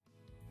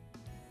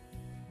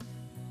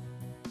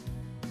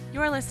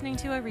You're listening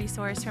to a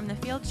resource from the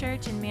Field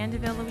Church in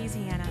Mandeville,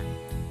 Louisiana.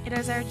 It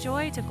is our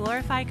joy to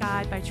glorify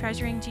God by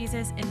treasuring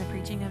Jesus in the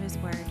preaching of His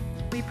Word.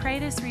 We pray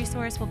this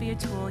resource will be a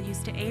tool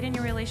used to aid in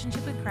your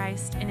relationship with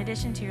Christ in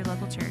addition to your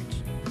local church.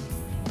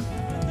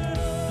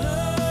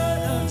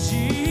 Blood of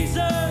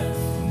Jesus,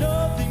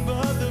 nothing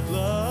but the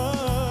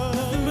blood.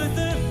 Nothing but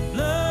the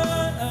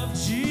blood of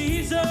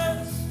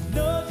Jesus,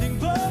 nothing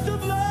but the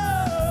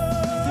blood.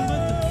 Nothing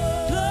but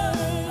the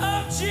blood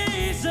of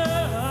Jesus,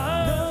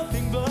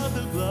 nothing but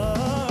the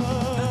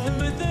blood. Nothing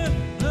but the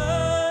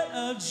blood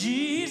of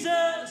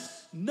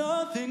Jesus,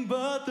 nothing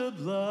but the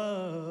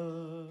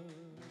blood.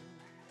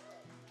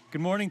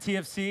 Good morning,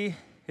 TFC.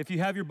 If you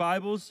have your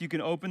Bibles, you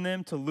can open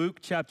them to Luke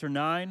chapter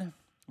 9,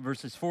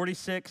 verses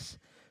 46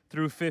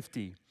 through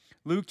 50.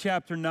 Luke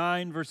chapter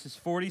 9, verses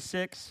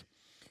 46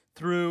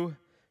 through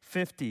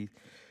 50.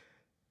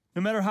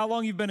 No matter how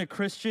long you've been a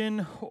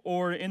Christian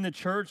or in the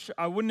church,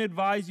 I wouldn't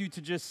advise you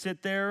to just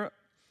sit there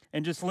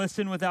and just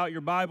listen without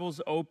your Bibles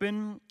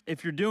open.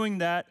 If you're doing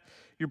that,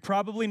 you're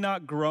probably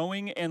not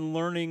growing and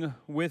learning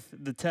with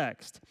the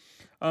text.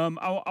 I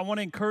want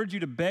to encourage you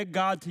to beg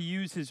God to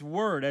use His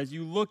Word as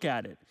you look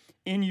at it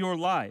in your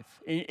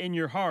life, in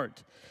your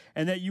heart,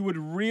 and that you would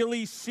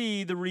really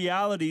see the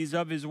realities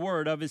of His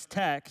Word, of His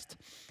text,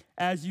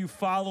 as you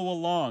follow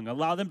along.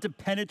 Allow them to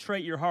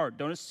penetrate your heart.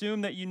 Don't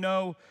assume that you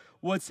know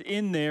what's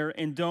in there,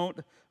 and don't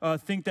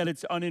think that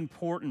it's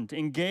unimportant.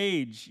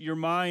 Engage your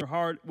mind, your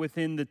heart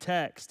within the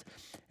text,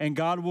 and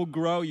God will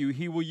grow you.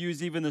 He will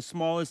use even the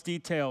smallest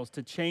details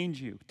to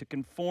change you, to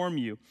conform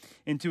you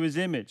into His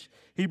image.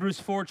 Hebrews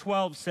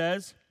 4:12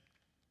 says,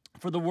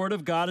 "For the word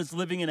of God is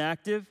living and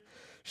active,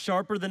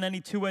 sharper than any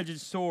two-edged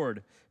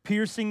sword,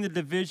 piercing the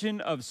division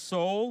of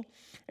soul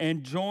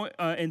and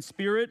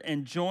spirit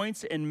and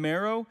joints and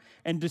marrow,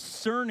 and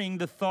discerning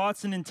the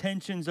thoughts and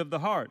intentions of the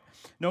heart.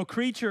 No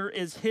creature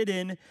is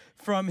hidden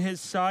from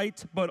His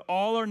sight, but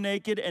all are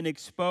naked and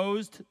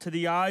exposed to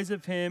the eyes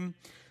of Him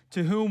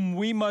to whom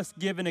we must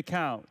give an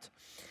account."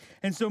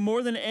 And so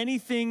more than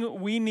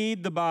anything, we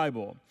need the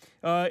Bible.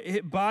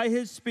 By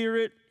His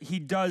Spirit, He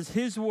does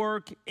His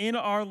work in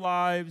our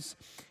lives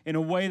in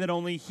a way that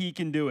only He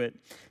can do it.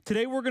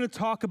 Today, we're going to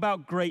talk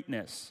about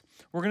greatness.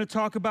 We're going to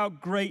talk about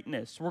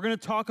greatness. We're going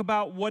to talk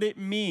about what it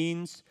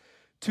means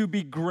to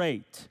be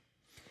great.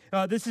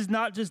 This is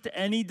not just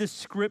any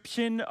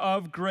description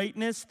of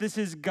greatness. This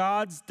is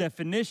God's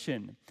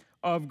definition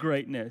of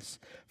greatness.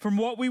 From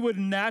what we would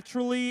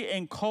naturally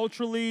and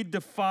culturally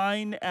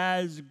define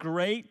as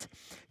great,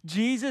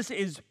 Jesus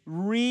is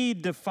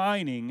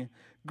redefining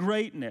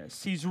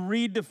greatness. He's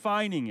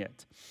redefining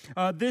it.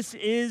 This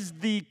is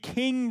the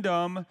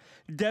kingdom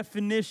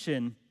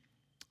definition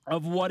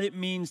of what it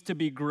means to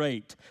be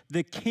great.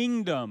 The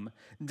kingdom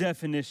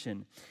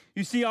definition.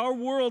 You see, our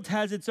world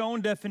has its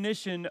own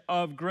definition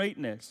of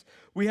greatness.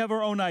 We have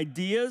our own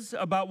ideas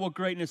about what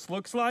greatness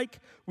looks like.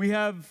 We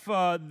have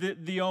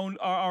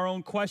our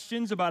own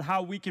questions about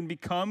how we can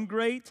become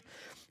great.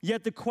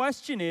 Yet the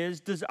question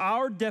is, does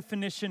our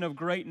definition of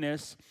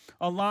greatness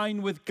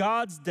align with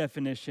God's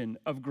definition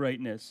of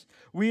greatness?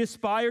 We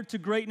aspire to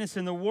greatness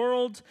in the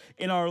world,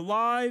 in our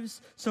lives.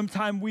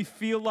 Sometimes we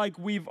feel like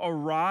we've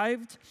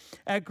arrived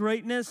at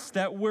greatness,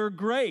 that we're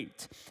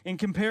great in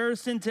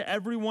comparison to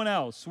everyone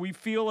else. We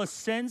feel a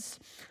sense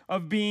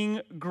of being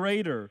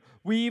greater.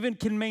 We even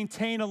can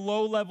maintain a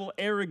low-level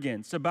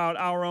arrogance about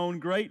our own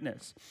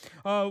greatness.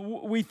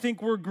 We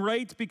think we're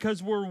great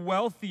because we're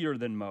wealthier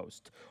than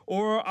most,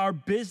 or our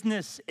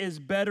business is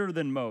better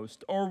than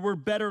most, or we're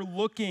better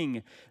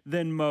looking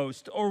than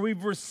most, or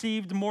we've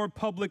received more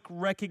public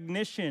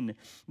recognition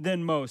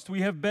than most.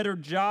 We have better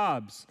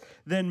jobs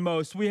than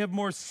most. We have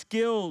more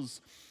skills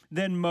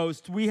than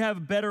most. We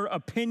have better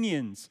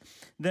opinions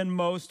than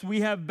most.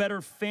 We have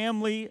better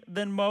family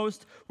than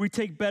most. We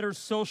take better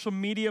social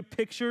media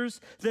pictures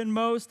than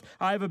most.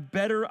 I have a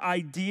better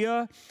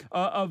idea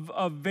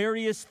of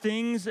various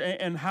things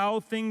and how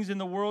things in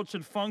the world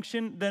should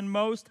function than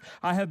most.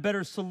 I have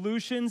better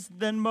solutions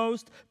than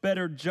most,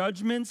 better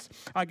judgments.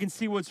 I can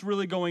see what's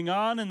really going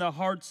on in the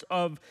hearts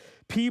of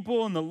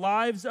people and the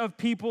lives of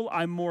people.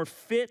 I'm more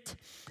fit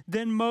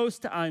than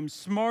most. I'm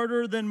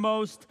smarter than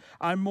most.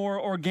 I'm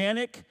more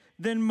organic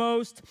than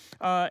most,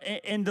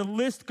 and the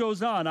list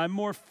goes on. I'm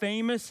more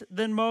famous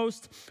than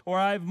most, or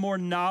I have more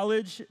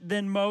knowledge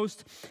than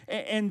most.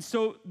 And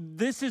so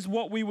this is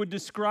what we would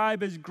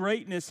describe as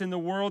greatness in the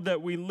world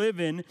that we live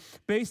in,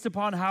 based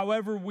upon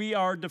however we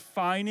are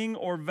defining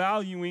or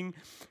valuing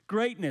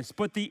greatness.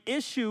 But the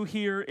issue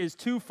here is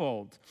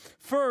twofold.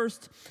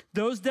 First,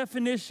 those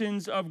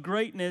definitions of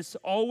greatness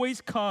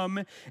always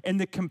come in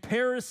the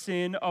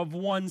comparison of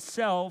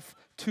oneself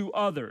to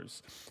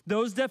others.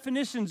 Those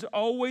definitions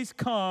always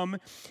come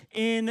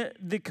in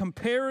the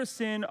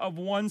comparison of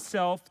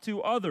oneself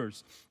to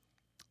others.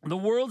 The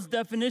world's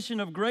definition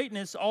of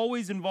greatness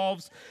always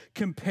involves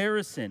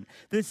comparison.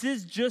 This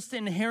is just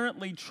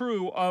inherently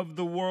true of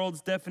the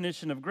world's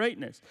definition of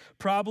greatness,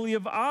 probably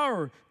of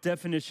our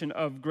definition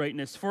of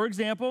greatness. For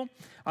example,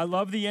 I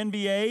love the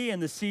NBA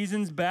and the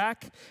season's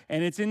back,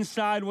 and it's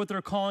inside what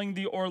they're calling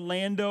the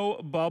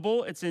Orlando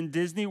bubble. It's in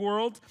Disney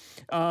World,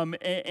 and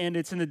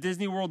it's in the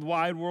Disney World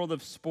wide world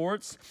of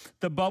sports.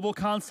 The bubble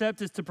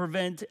concept is to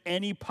prevent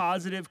any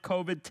positive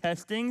COVID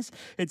testings.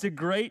 It's a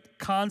great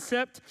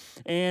concept,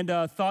 and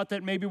thought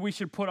that maybe we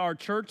should put our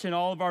church and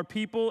all of our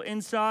people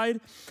inside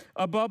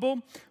a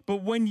bubble.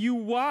 But when you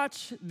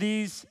watch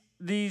these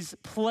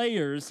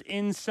players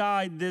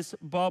inside this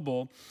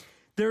bubble,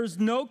 there's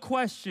no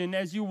question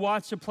as you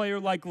watch a player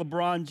like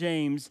LeBron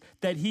James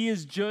that he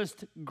is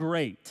just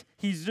great.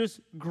 He's just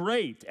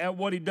great at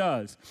what he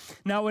does.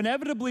 Now,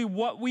 inevitably,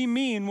 what we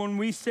mean when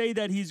we say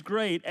that he's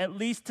great, at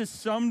least to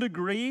some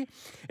degree,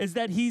 is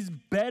that he's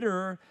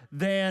better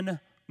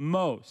than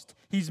most.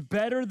 He's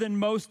better than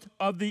most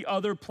of the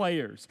other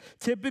players.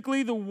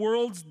 Typically, the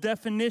world's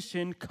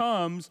definition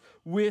comes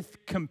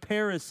with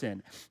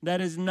comparison.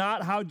 That is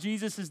not how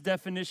Jesus'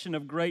 definition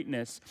of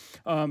greatness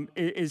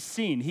is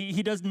seen.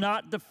 He does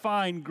not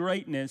define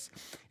greatness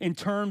in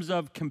terms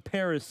of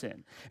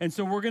comparison. And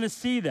so we're going to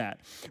see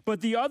that.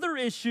 But the other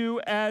issue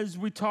as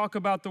we talk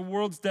about the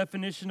world's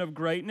definition of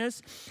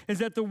greatness is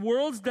that the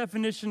world's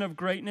definition of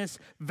greatness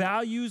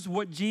values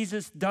what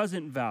Jesus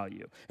doesn't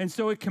value. And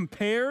so it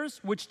compares,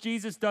 which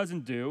Jesus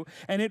doesn't do,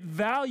 and it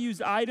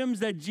values items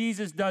that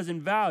Jesus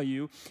doesn't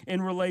value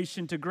in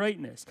relation to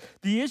greatness.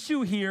 The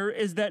issue here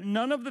is that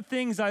none of the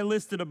things I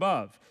listed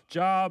above,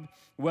 job,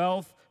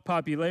 wealth,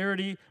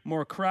 popularity,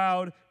 more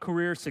crowd,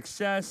 career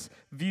success,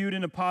 viewed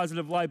in a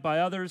positive light by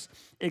others,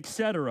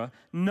 etc.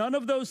 None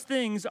of those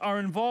things are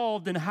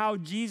involved in how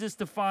Jesus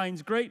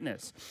defines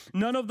greatness.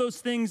 None of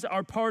those things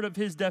are part of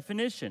his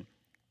definition.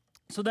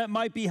 So that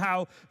might be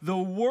how the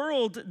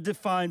world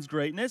defines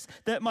greatness.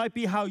 That might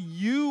be how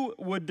you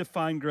would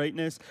define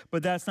greatness,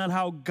 but that's not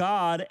how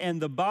God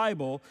and the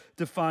Bible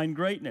define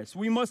greatness.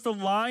 We must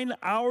align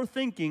our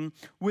thinking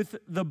with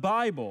the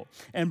Bible.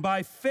 And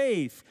by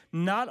faith,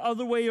 not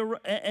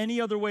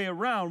any other way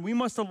around, we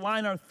must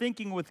align our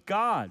thinking with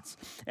God's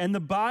and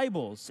the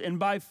Bible's. And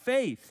by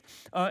faith,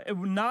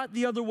 not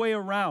the other way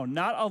around,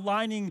 not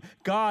aligning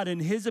God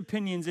and his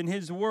opinions and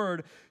his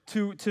word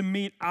to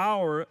meet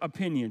our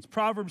opinions.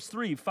 Proverbs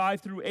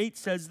 3:5-8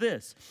 says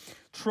this: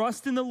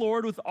 trust in the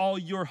Lord with all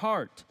your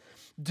heart.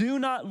 Do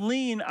not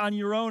lean on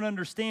your own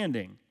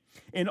understanding.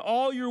 In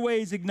all your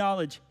ways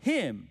acknowledge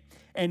him,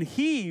 and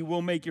he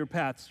will make your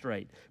path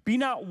straight. Be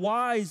not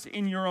wise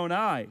in your own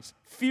eyes.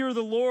 Fear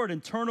the Lord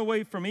and turn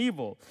away from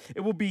evil.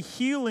 It will be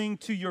healing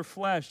to your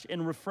flesh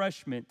and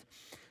refreshment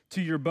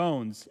to your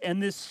bones.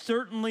 And this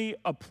certainly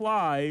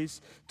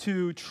applies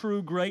to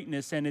true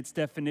greatness and its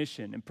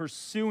definition and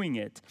pursuing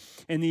it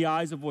in the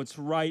eyes of what's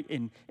right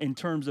in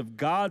terms of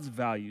God's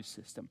value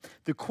system.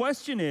 The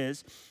question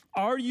is,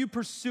 are you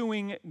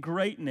pursuing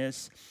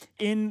greatness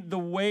in the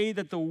way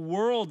that the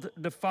world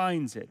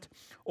defines it?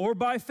 Or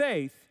by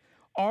faith,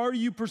 are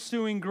you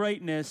pursuing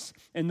greatness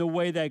in the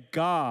way that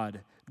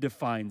God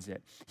defines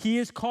it? He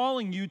is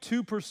calling you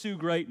to pursue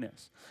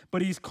greatness,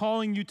 but he's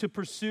calling you to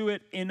pursue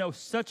it in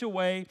such a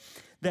way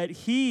that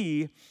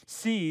he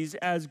sees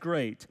as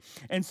great.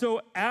 And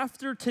so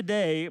after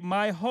today,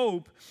 my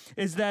hope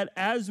is that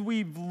as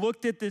we've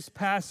looked at this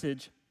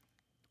passage,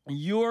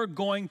 you're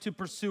going to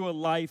pursue a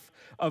life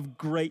of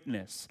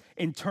greatness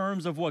in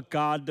terms of what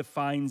God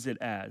defines it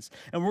as.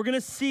 And we're going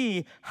to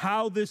see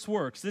how this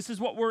works. This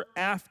is what we're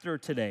after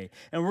today.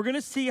 And we're going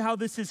to see how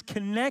this is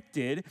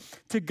connected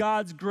to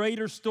God's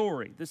greater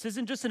story. This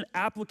isn't just an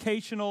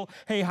applicational,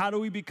 hey, how do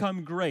we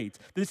become great?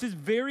 This is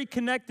very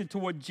connected to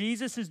what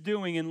Jesus is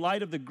doing in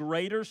light of the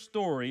greater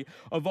story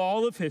of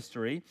all of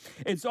history.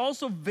 It's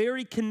also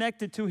very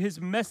connected to his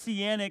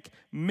messianic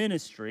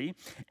ministry.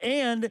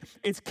 And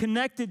it's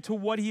connected to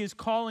what he is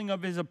calling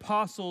of his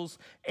apostles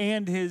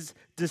and his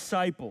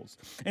disciples.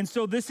 And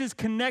so this is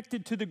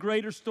connected to the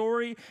greater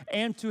story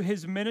and to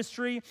his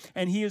ministry,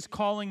 and he is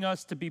calling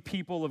us to be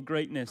people of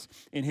greatness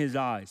in his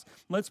eyes.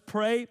 Let's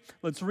pray,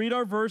 let's read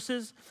our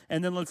verses,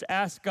 and then let's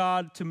ask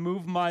God to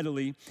move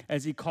mightily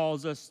as he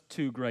calls us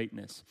to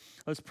greatness.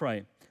 Let's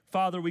pray.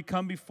 Father, we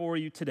come before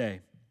you today,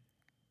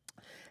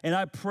 and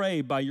I pray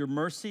by your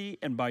mercy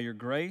and by your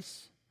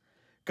grace,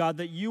 God,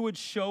 that you would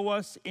show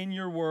us in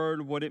your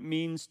word what it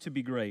means to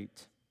be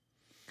great.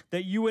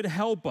 That you would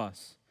help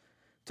us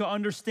to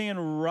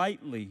understand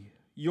rightly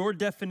your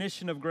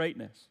definition of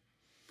greatness.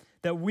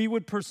 That we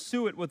would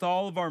pursue it with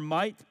all of our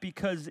might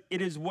because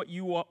it is what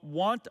you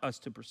want us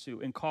to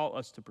pursue and call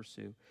us to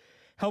pursue.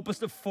 Help us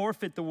to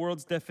forfeit the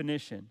world's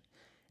definition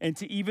and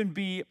to even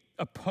be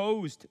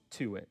opposed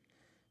to it.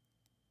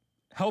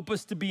 Help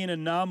us to be an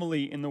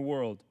anomaly in the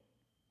world,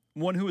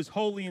 one who is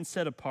holy and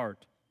set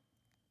apart.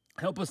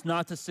 Help us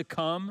not to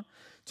succumb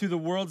to the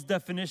world's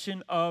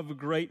definition of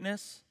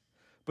greatness,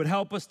 but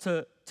help us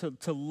to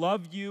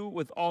love you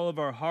with all of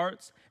our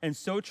hearts and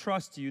so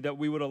trust you that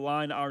we would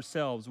align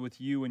ourselves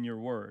with you and your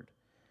word.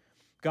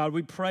 God,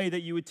 we pray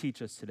that you would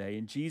teach us today.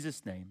 In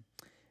Jesus' name,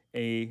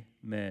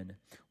 amen.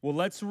 Well,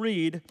 let's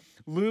read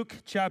Luke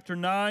chapter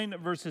 9,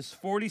 verses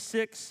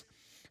 46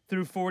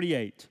 through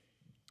 48.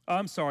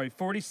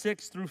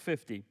 46 through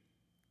 50.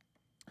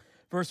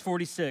 Verse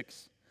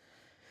 46.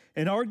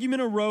 An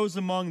argument arose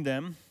among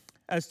them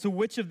as to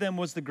which of them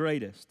was the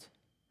greatest.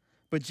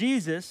 But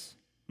Jesus,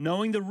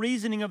 knowing the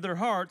reasoning of their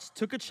hearts,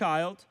 took a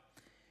child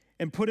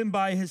and put him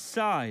by his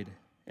side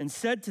and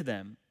said to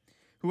them,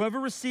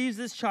 whoever receives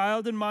this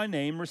child in my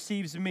name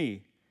receives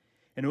me,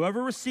 and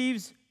whoever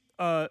receives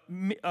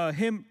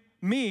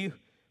me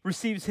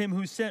receives him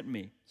who sent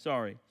me.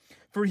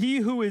 For he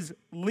who is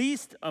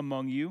least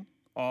among you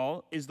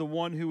all is the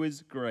one who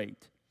is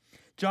great.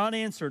 John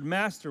answered,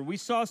 Master, we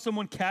saw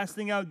someone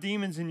casting out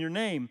demons in your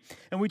name,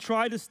 and we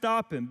tried to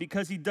stop him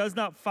because he does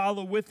not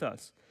follow with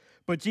us.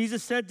 But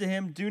Jesus said to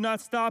him, do not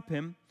stop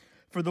him,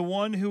 for the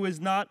one who is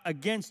not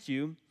against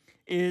you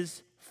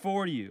is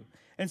for you.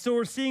 And so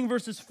we're seeing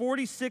verses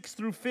 46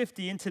 through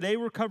 50, and today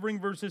we're covering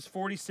verses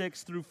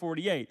 46 through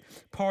 48,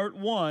 part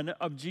one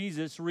of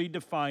Jesus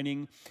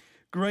redefining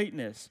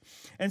greatness.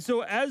 And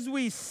so as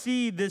we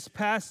see this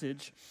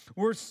passage,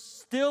 we're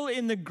still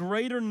in the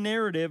greater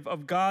narrative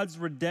of God's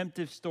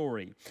redemptive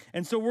story.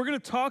 And so we're going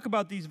to talk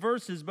about these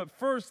verses, but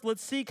first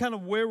let's see kind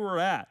of where we're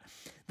at.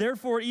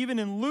 Therefore, even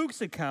in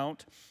Luke's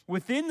account,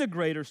 within the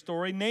greater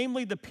story,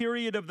 namely the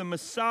period of the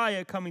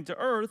Messiah coming to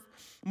earth,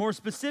 more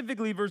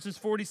specifically verses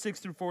 46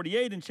 through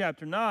 48 in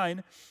chapter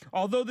 9,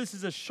 although this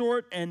is a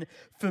short and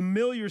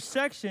familiar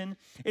section,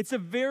 it's a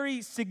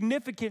very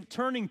significant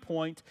turning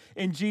point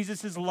in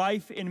Jesus'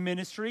 life and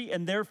ministry,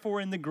 and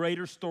therefore in the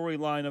greater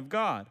storyline of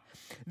God.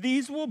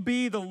 These will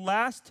be the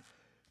last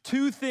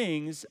two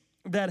things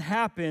that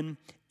happen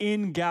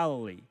in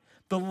Galilee.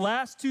 The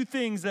last two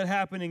things that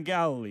happen in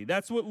Galilee.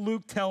 That's what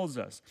Luke tells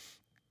us.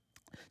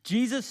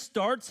 Jesus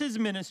starts his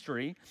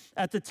ministry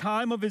at the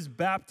time of his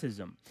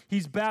baptism.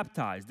 He's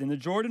baptized in the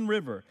Jordan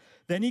River.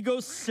 Then he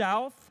goes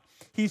south.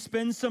 He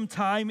spends some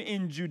time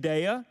in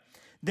Judea.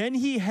 Then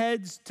he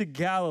heads to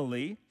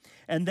Galilee,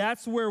 and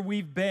that's where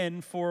we've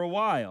been for a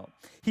while.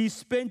 He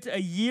spent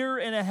a year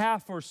and a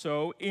half or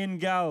so in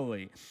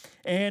Galilee.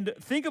 And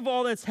think of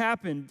all that's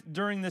happened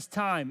during this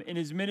time in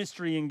his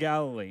ministry in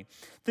Galilee.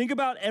 Think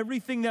about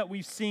everything that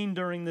we've seen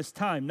during this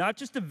time, not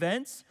just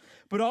events,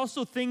 but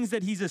also things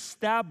that he's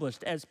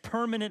established as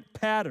permanent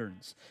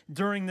patterns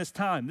during this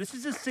time. This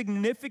is a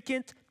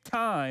significant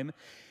time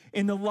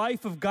in the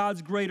life of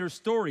God's greater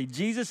story,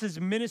 Jesus'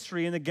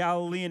 ministry in the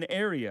Galilean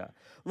area,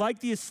 like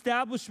the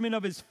establishment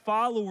of his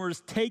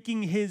followers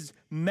taking his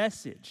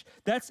message.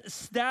 That's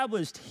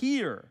established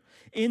here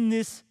in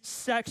this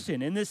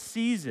section, in this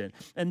season,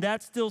 and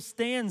that still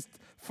stands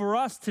for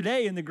us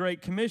today in the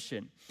Great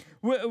Commission.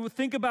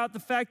 Think about the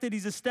fact that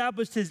he's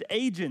established his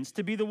agents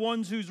to be the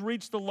ones who's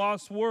reached the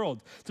lost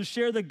world, to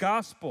share the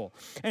gospel,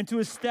 and to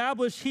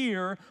establish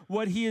here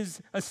what he has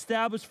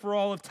established for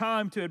all of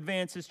time to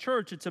advance his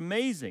church. It's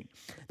amazing.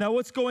 Now,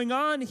 what's going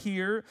on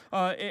here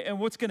and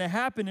what's going to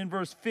happen in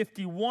verse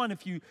 51,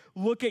 if you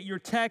look at your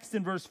text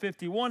in verse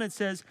 51, it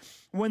says,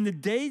 when the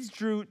days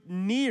drew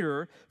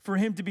near for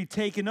him to be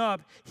taken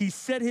up, he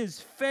set his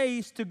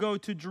face to go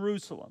to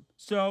Jerusalem.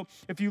 So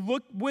if you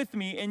look with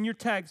me in your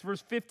text,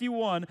 verse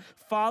 51,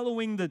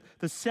 following the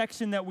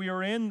section that we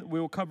are in, we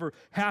will cover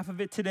half of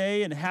it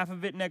today and half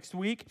of it next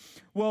week.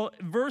 Well,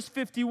 verse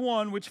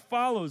 51, which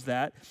follows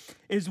that,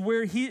 is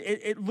where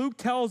Luke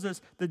tells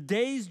us the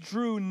days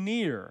drew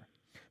near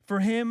for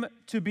him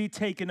to be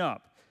taken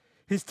up.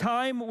 His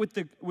time with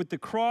the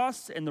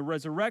cross and the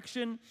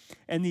resurrection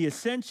and the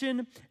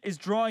ascension is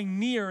drawing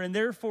near, and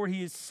therefore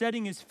he is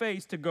setting his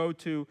face to go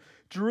to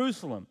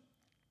Jerusalem.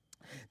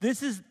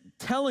 This is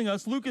telling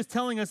us, Luke is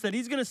telling us that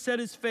he's going to set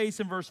his face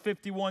in verse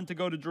 51 to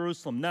go to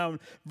Jerusalem. Now,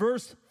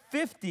 verse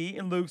 50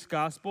 in Luke's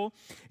gospel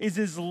is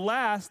his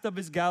last of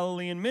his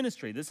Galilean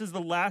ministry. This is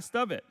the last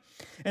of it.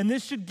 And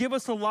this should give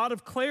us a lot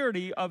of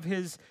clarity of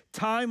his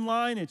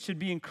timeline. It should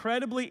be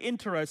incredibly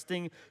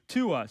interesting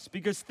to us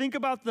because think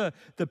about the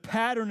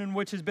pattern in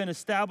which has been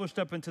established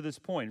up until this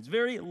point. It's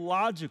very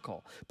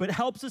logical, but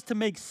helps us to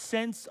make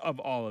sense of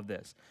all of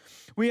this.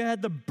 We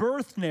had the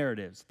birth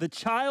narratives, the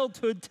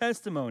childhood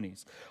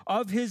testimonies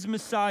of his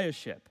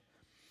messiahship.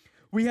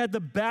 We had the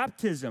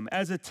baptism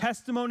as a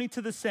testimony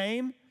to the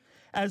same,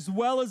 as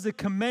well as the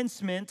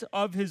commencement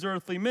of his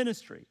earthly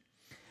ministry.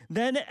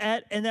 And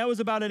that was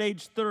about at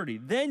age 30.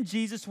 Then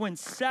Jesus went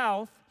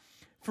south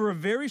for a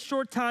very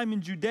short time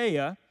in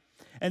Judea,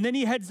 and then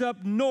he heads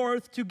up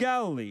north to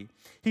Galilee.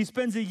 He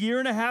spends a year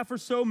and a half or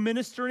so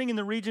ministering in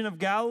the region of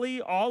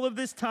Galilee. All of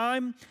this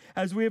time,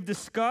 as we have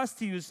discussed,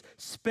 he was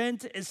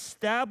spent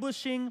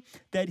establishing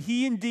that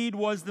he indeed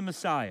was the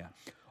Messiah.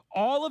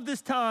 All of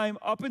this time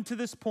up until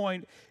this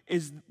point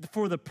is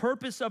for the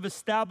purpose of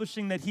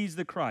establishing that he's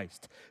the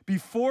Christ.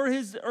 Before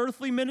his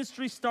earthly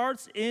ministry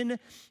starts in his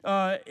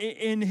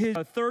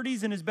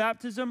 30s in his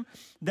baptism,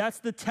 that's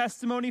the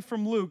testimony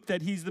from Luke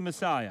that he's the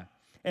Messiah.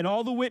 And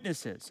all the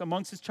witnesses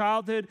amongst his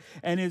childhood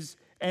and his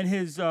and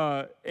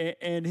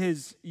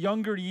his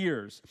younger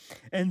years.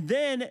 And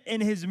then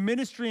in his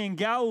ministry in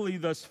Galilee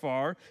thus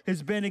far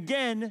has been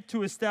again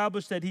to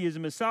establish that he is a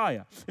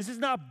Messiah. This is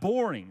not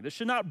boring. This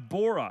should not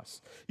bore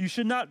us. You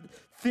should not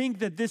think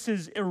that this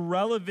is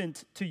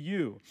irrelevant to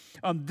you.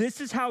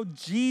 This is how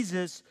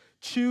Jesus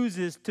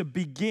chooses to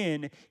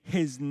begin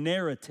his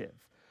narrative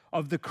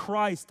of the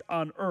Christ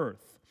on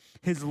earth,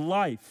 his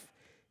life,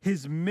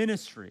 his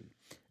ministry,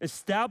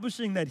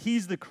 establishing that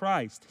he's the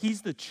Christ,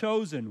 he's the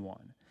chosen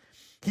one.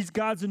 He's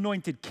God's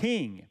anointed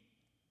king.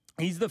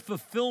 He's the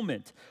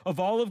fulfillment of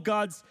all of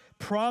God's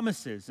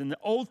promises and the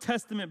Old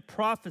Testament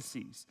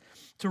prophecies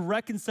to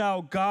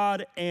reconcile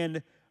God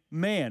and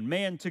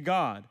man to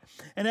God.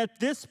 And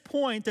at this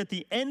point, at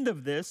the end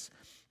of this,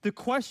 the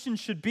question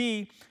should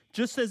be,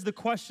 just as the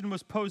question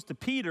was posed to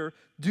Peter,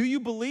 do you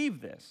believe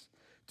this?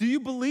 Do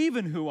you believe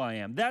in who I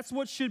am? That's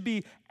what should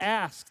be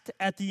asked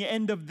at the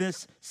end of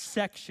this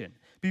section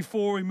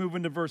before we move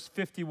into verse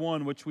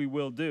 51, which we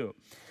will do.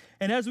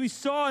 And as we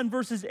saw in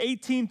verses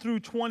 18 through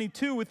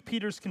 22 with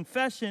Peter's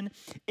confession,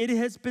 it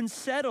has been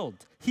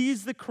settled.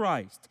 He's the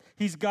Christ.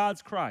 He's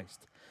God's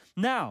Christ.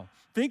 Now,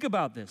 think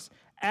about this.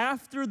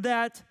 After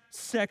that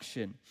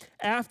section,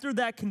 after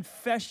that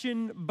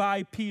confession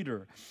by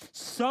Peter,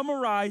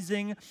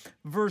 summarizing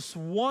verse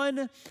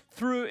 1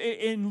 through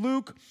in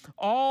Luke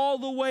all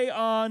the way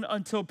on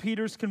until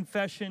Peter's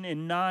confession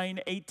in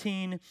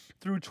 9:18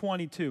 through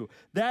 22.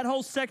 That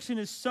whole section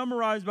is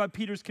summarized by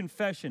Peter's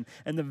confession.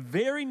 And the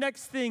very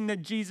next thing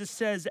that Jesus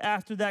says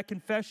after that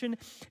confession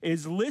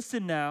is,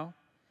 listen now,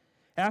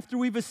 after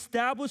we've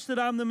established that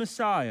I'm the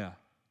Messiah,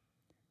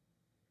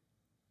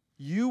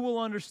 you will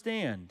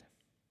understand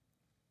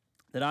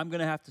that I'm going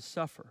to have to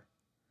suffer.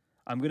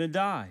 I'm going to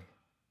die.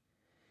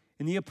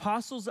 In the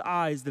apostles'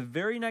 eyes, the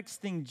very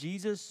next thing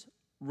Jesus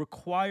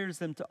requires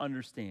them to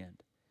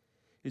understand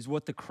is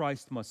what the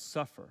Christ must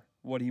suffer,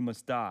 what he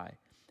must die.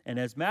 And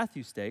as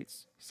Matthew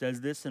states, he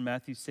says this in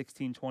Matthew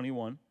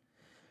 16:21,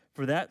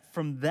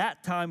 from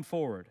that time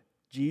forward,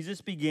 Jesus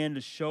began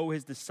to show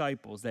his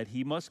disciples that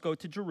he must go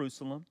to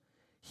Jerusalem,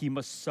 he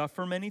must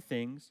suffer many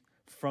things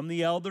from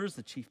the elders,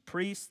 the chief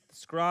priests, the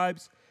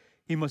scribes,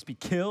 he must be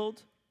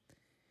killed,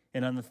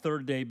 and on the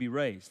third day be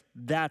raised.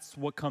 That's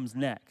what comes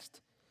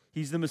next.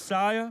 He's the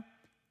Messiah.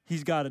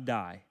 He's got to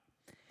die.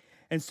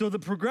 And so the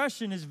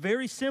progression is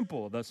very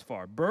simple thus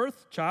far.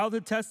 Birth,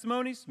 childhood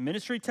testimonies,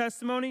 ministry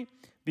testimony,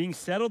 being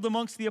settled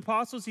amongst the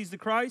apostles, he's the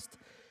Christ,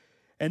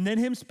 and then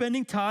him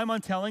spending time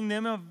on telling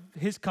them of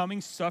his coming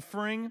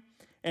suffering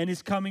and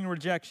his coming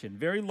rejection.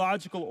 Very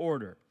logical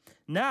order.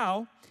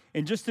 Now,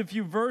 in just a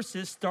few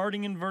verses,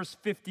 starting in verse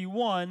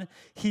 51,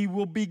 he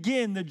will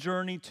begin the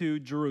journey to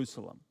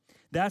Jerusalem.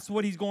 That's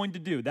what he's going to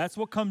do. That's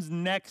what comes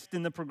next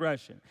in the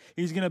progression.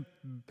 He's going to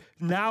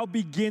now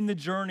begin the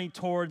journey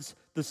towards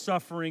the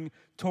suffering,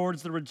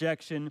 towards the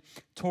rejection,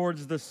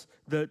 towards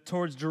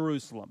towards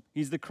Jerusalem.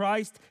 He's the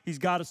Christ. He's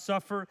got to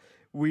suffer.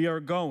 We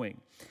are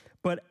going.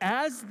 But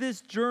as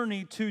this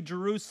journey to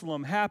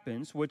Jerusalem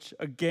happens, which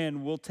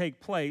again will take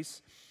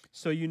place,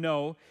 so you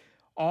know,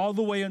 all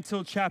the way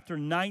until chapter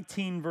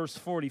 19, verse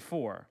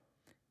 44.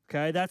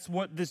 Okay, that's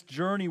what this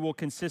journey will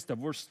consist of.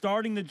 We're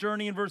starting the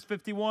journey in verse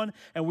 51,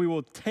 and we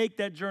will take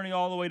that journey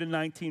all the way to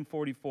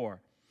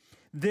 1944.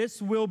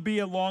 This will be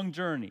a long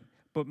journey,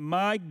 but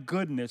my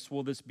goodness,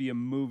 will this be a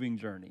moving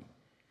journey.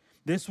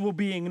 This will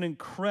be an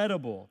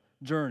incredible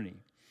journey,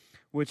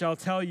 which I'll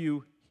tell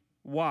you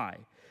why.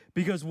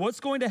 Because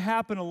what's going to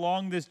happen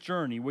along this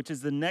journey, which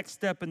is the next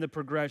step in the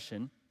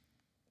progression,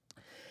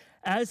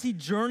 as he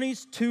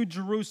journeys to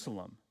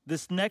Jerusalem,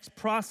 this next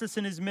process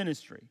in his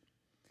ministry,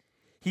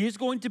 he is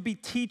going to be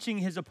teaching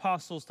his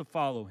apostles to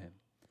follow him.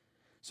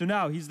 So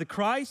now he's the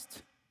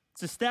Christ.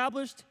 It's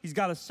established. He's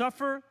got to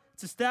suffer.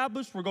 It's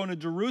established. We're going to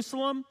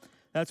Jerusalem.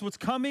 That's what's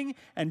coming.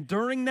 And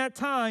during that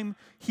time,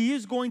 he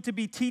is going to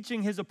be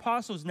teaching his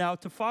apostles now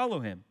to follow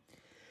him.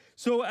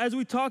 So as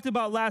we talked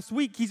about last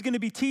week, he's going to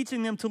be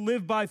teaching them to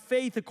live by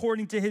faith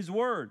according to his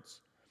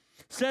words.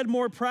 Said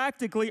more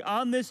practically,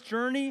 on this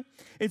journey,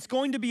 it's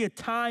going to be a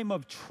time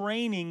of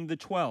training the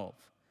 12.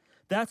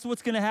 That's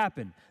what's going to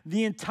happen.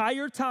 The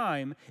entire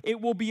time, it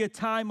will be a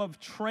time of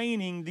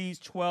training these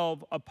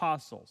 12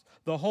 apostles.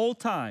 The whole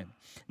time.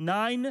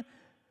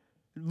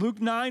 Luke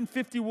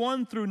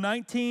 9:51 through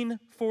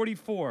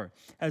 19:44.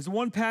 As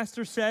one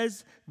pastor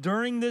says,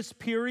 during this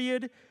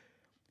period,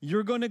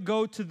 you're going to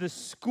go to the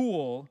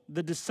school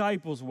the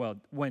disciples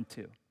went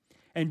to.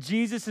 And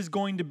Jesus is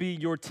going to be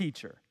your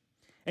teacher.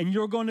 And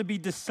you're going to be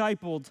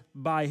discipled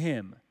by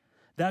him.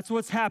 That's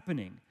what's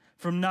happening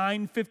from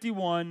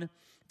 9:51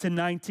 to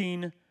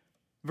 19,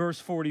 verse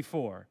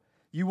 44.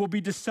 You will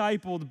be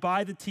discipled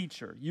by the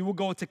teacher. You will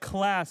go to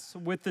class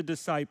with the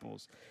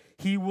disciples.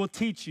 He will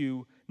teach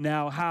you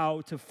now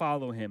how to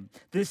follow him.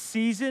 This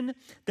season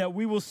that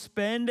we will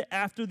spend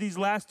after these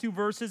last two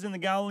verses in the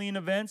Galilean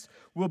events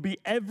will be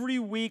every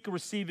week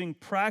receiving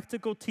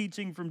practical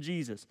teaching from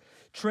Jesus,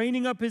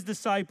 training up his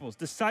disciples,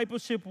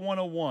 discipleship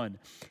 101.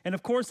 And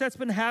of course, that's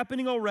been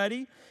happening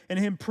already, and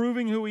him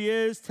proving who he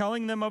is,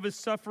 telling them of his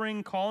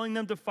suffering, calling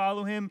them to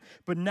follow him.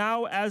 But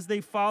now as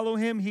they follow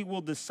him, he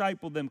will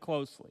disciple them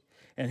closely,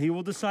 and he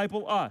will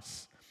disciple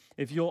us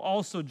if you'll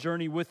also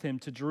journey with him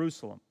to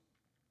Jerusalem.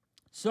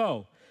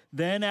 So,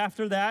 then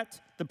after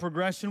that, the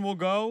progression will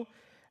go.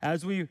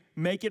 As we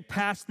make it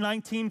past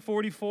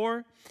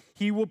 1944,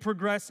 he will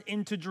progress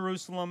into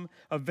Jerusalem,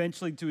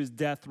 eventually to his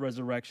death,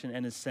 resurrection,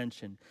 and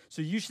ascension.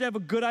 So you should have a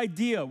good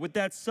idea with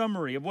that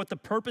summary of what the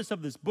purpose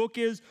of this book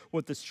is,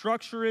 what the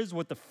structure is,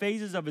 what the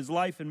phases of his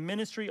life and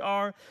ministry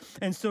are.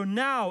 And so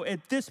now,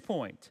 at this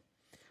point,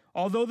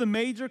 although the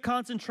major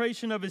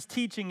concentration of his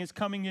teaching is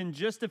coming in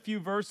just a few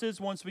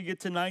verses once we get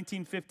to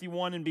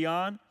 1951 and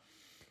beyond,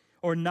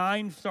 or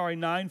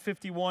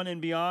 951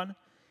 and beyond,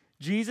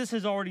 Jesus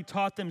has already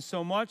taught them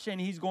so much, and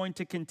he's going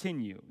to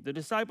continue. The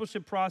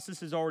discipleship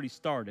process has already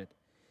started.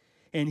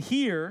 And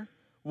here,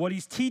 what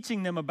he's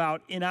teaching them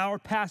about in our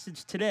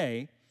passage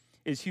today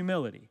is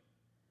humility,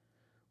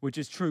 which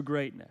is true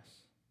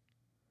greatness.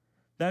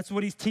 That's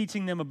what he's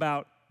teaching them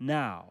about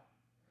now.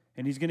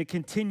 And he's going to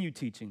continue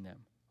teaching them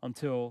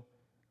until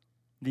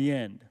the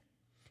end.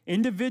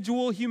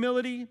 Individual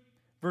humility,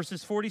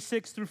 verses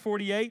 46 through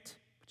 48,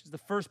 which is the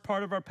first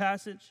part of our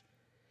passage,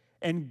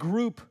 and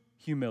group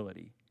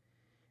humility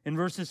in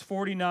verses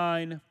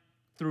 49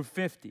 through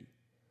 50.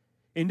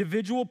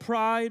 Individual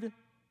pride,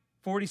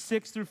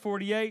 46 through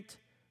 48,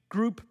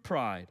 group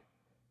pride,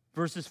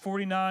 verses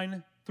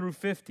 49 through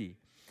 50.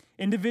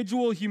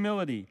 Individual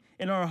humility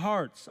in our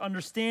hearts,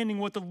 understanding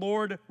what the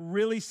Lord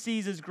really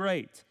sees as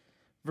great,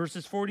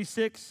 verses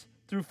 46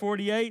 through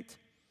 48.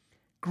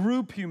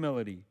 Group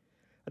humility,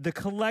 the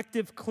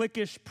collective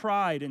cliquish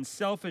pride and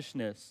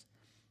selfishness,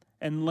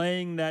 and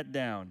laying that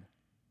down,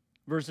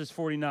 verses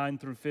 49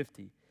 through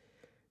 50.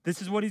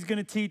 This is what he's going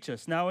to teach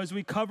us. Now, as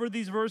we cover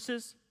these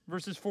verses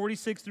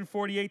 46 through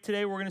 48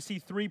 today, we're going to see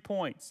 3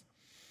 points.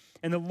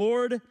 And the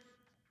Lord,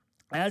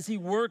 as he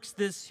works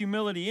this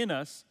humility in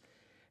us,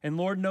 and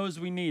Lord knows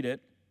we need it,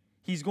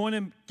 he's going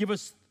to give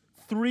us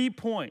 3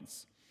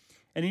 points.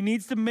 And he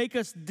needs to make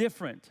us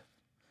different.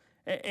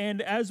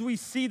 And as we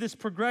see this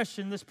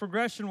progression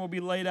will be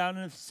laid out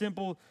in a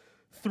simple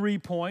 3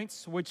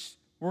 points, which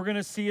we're going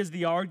to see as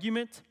the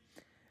argument,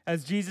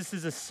 as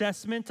Jesus'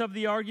 assessment of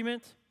the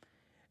argument,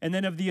 and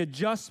then of the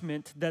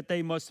adjustment that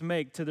they must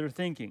make to their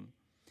thinking.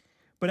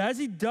 But as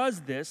he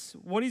does this,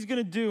 what he's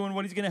going to do and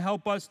what he's going to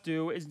help us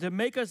do is to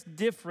make us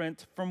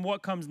different from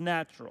what comes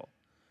natural.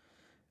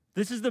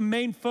 This is the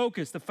main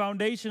focus, the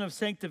foundation of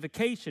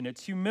sanctification.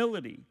 It's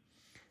humility.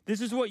 This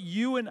is what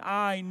you and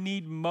I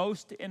need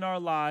most in our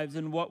lives,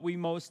 and what we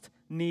most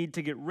need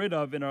to get rid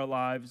of in our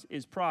lives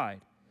is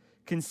pride,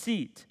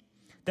 conceit.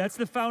 That's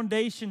the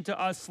foundation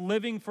to us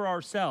living for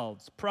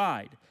ourselves,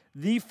 pride.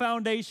 The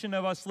foundation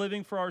of us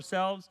living for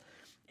ourselves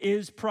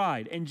is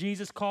pride. And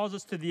Jesus calls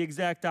us to the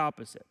exact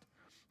opposite,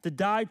 to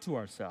die to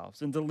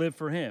ourselves and to live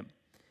for him.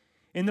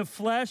 In the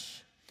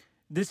flesh,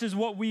 this is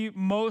what we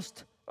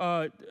most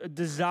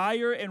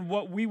desire and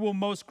what we will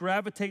most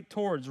gravitate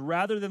towards,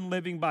 rather than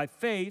living by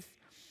faith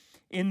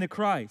in the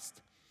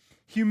Christ.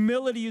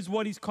 Humility is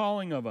what he's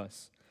calling of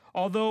us.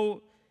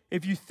 Although,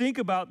 if you think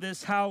about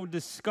this, how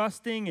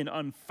disgusting and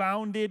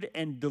unfounded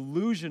and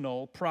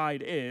delusional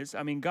pride is,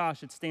 I mean,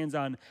 gosh, it stands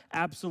on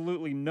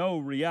absolutely no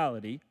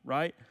reality,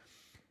 right?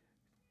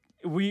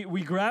 We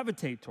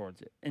gravitate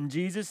towards it. And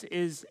Jesus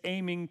is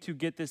aiming to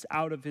get this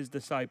out of his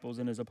disciples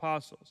and his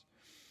apostles.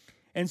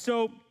 And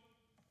so,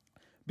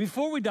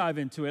 before we dive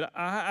into it,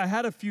 I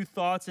had a few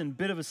thoughts and a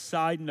bit of a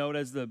side note,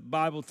 as the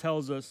Bible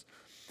tells us.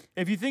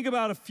 If you think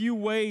about a few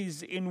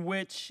ways in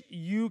which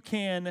you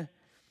can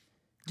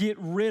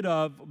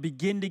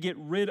begin to get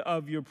rid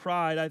of your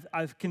pride,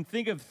 I can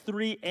think of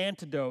 3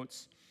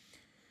 antidotes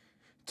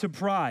to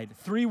pride.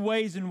 3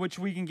 ways in which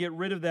we can get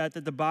rid of that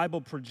the Bible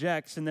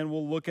projects, and then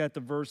we'll look at the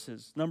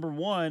verses. Number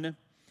 1,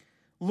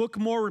 look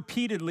more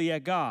repeatedly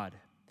at God.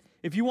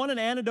 If you want an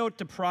antidote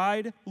to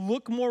pride,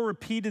 look more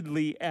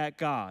repeatedly at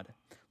God.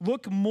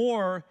 Look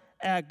more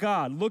at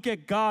God. Look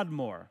at God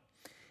more.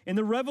 In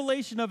the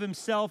revelation of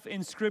himself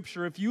in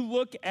Scripture, if you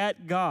look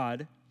at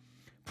God,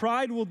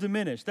 pride will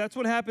diminish. That's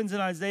what happens in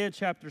Isaiah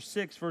chapter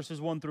 6,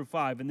 verses 1 through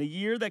 5. In the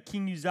year that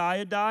King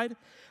Uzziah died,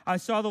 I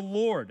saw the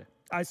Lord.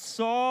 I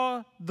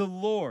saw the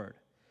Lord.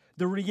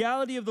 The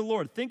reality of the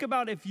Lord. Think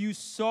about if you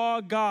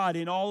saw God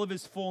in all of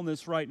his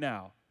fullness right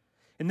now.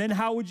 And then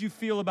how would you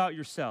feel about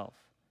yourself?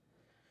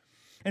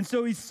 And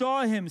so he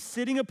saw him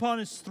sitting upon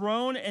his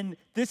throne, and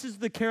this is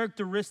the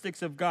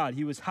characteristics of God.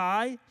 He was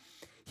high,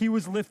 he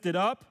was lifted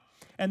up,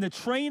 and the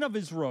train of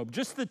his robe,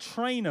 just the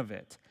train of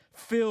it,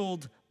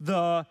 filled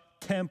the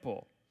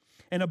temple.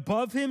 And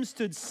above him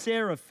stood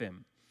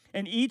seraphim,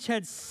 and each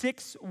had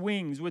 6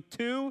 wings. With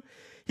 2,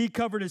 he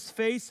covered his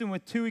face, and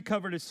with 2 he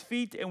covered his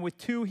feet, and with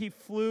 2 he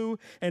flew.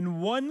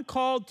 And one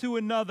called to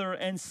another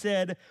and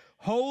said,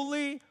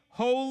 Holy,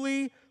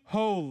 holy,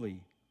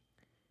 holy.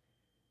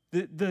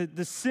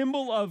 The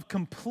symbol of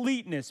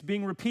completeness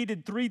being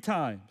repeated 3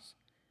 times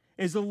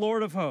is the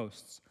Lord of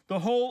hosts. The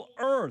whole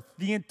earth,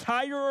 the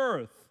entire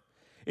earth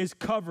is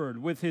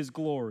covered with his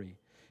glory.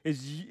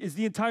 Is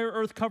the entire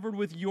earth covered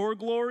with your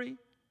glory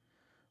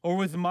or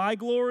with my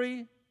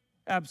glory?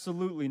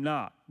 Absolutely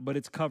not, but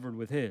it's covered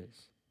with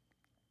his.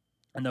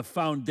 And the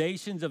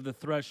foundations of the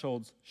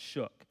thresholds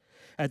shook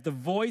at the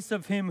voice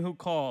of him who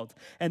called,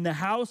 and the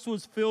house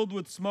was filled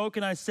with smoke.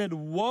 And I said,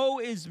 Woe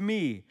is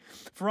me,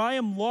 for I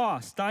am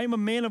lost. I am a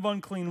man of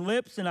unclean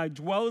lips, and I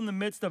dwell in the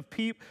midst of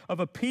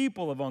a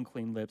people of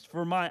unclean lips.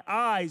 For my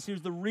eyes,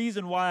 here's the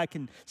reason why I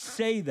can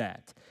say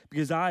that,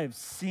 because I have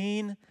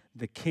seen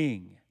the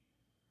King,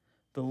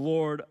 the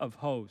Lord of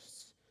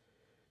hosts.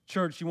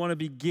 Church, you want to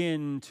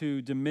begin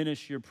to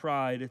diminish your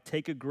pride,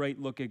 take a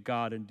great look at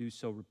God and do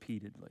so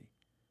repeatedly.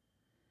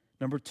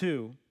 Number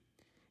 2,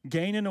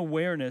 gain an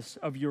awareness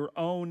of your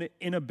own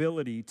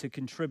inability to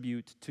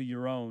contribute to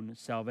your own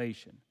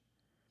salvation.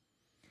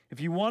 If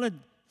you want to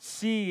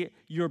see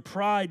your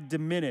pride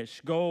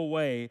diminish, go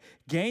away,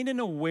 gain an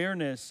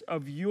awareness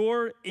of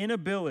your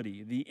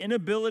inability, the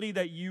inability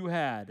that you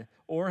had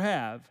or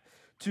have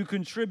to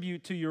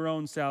contribute to your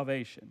own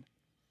salvation.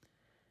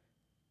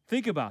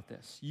 Think about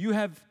this. You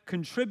have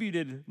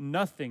contributed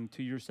nothing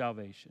to your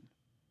salvation.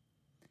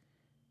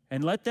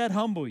 And let that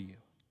humble you,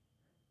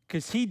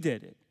 because he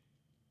did it.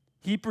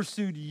 He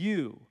pursued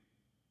you.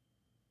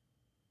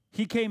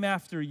 He came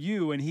after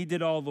you, and he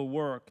did all the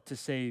work to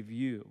save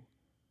you.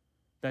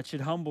 That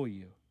should humble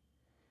you.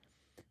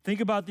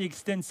 Think about the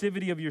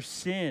extensivity of your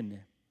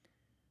sin.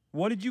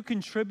 What did you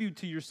contribute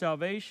to your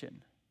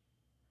salvation?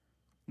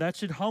 That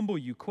should humble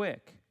you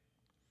quick.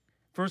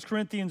 1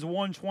 Corinthians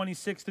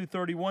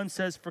 1:26-31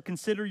 says, For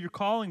consider your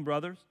calling,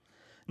 brothers.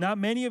 Not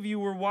many of you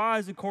were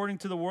wise according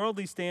to the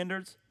worldly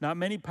standards, not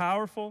many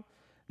powerful,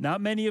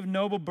 not many of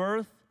noble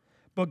birth.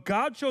 But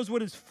God chose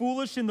what is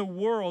foolish in the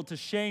world to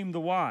shame the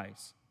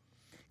wise.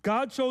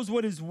 God chose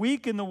what is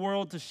weak in the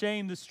world to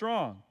shame the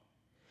strong.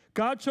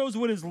 God chose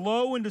what is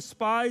low and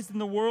despised in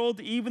the world,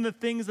 even the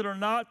things that are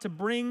not, to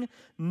bring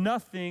to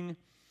nothing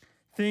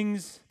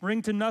things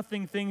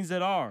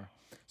that are,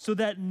 so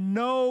that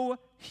no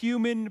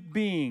human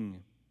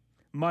being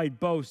might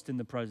boast in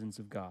the presence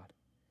of God.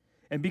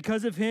 And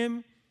because of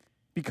him,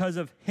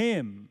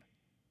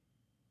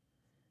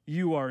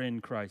 you are in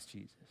Christ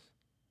Jesus.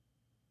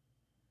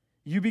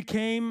 Who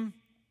became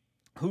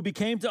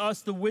to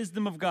us the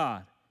wisdom of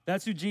God.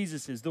 That's who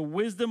Jesus is, the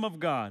wisdom of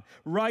God,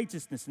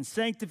 righteousness and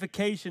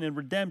sanctification and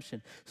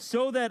redemption,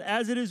 so that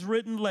as it is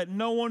written, let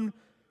the one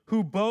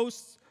who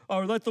boasts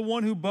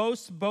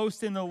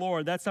boast in the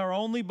Lord. That's our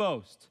only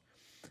boast.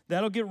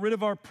 That'll get rid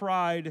of our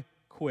pride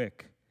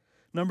quick.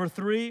 Number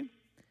 3,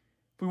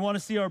 if we want to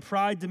see our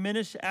pride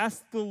diminish,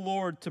 ask the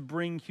Lord to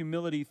bring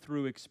humility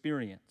through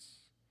experience.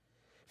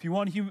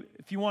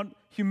 If you want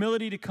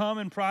humility to come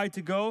and pride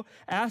to go,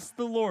 ask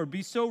the Lord.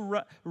 Be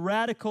so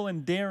radical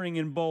and daring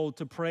and bold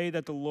to pray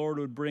that the Lord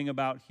would bring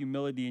about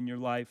humility in your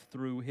life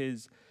through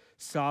his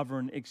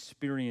sovereign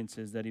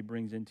experiences that he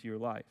brings into your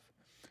life.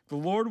 The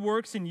Lord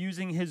works in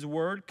using his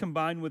word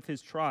combined with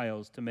his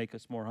trials to make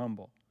us more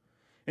humble.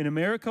 In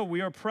America, we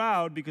are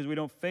proud because we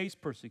don't face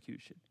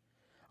persecution.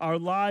 Our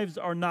lives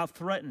are not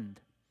threatened.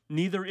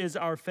 Neither is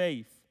our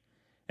faith.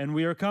 And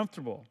we are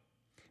comfortable.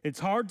 It's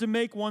hard to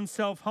make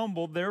oneself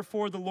humble.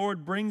 Therefore, the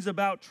Lord brings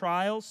about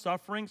trials,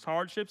 sufferings,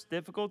 hardships,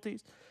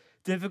 difficulties,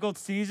 difficult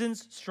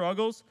seasons,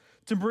 struggles,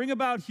 to bring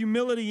about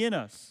humility in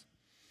us,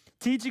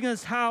 teaching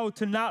us how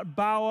to not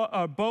bow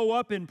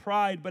up in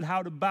pride, but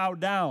how to bow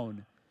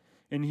down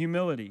in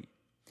humility,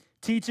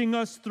 teaching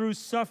us through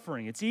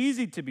suffering. It's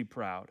easy to be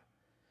proud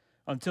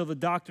until the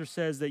doctor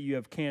says that you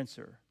have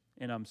cancer,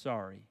 and I'm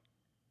sorry.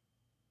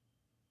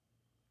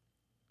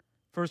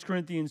 1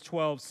 Corinthians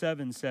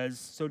 12:7 says,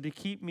 So to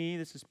keep me,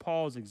 this is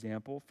Paul's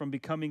example, from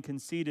becoming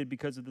conceited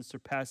because of the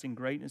surpassing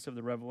greatness of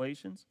the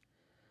revelations,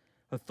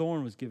 a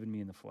thorn was given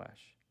me in the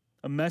flesh,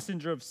 a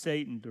messenger of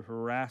Satan to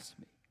harass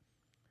me,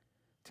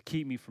 to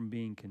keep me from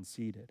being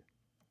conceited.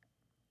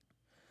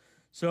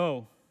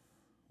 So,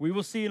 we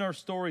will see in our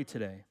story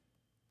today,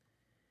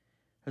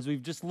 as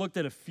we've just looked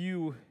at a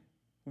few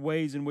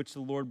ways in which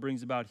the Lord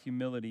brings about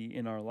humility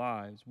in our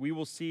lives, we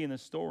will see in the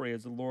story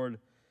as the Lord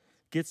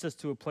gets us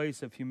to a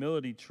place of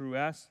humility, true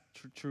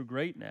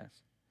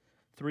greatness.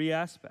 3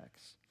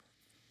 aspects.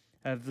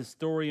 As the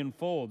story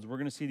unfolds, we're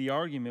going to see the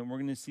argument, we're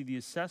going to see the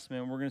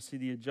assessment, and we're going to see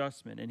the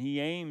adjustment. And he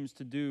aims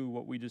to do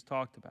what we just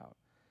talked about.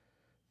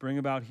 Bring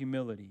about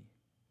humility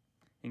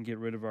and get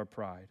rid of our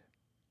pride.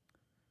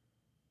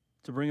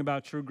 To bring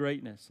about true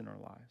greatness in our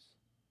lives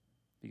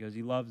because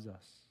he loves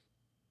us.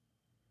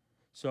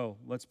 So,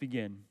 let's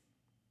begin.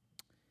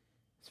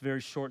 It's a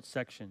very short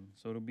section,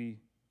 so it'll be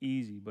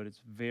easy, but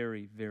it's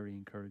very, very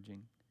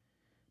encouraging.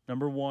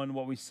 Number 1,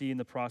 what we see in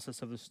the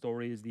process of the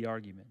story is the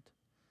argument.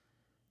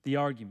 The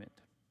argument.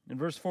 In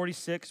verse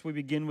 46, we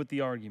begin with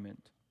the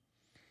argument.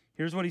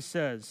 Here's what he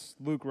says.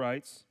 Luke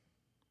writes,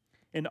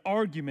 "An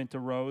argument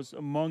arose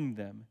among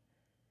them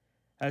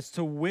as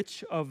to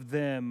which of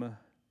them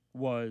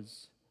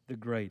was the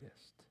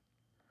greatest."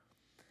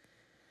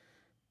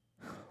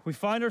 We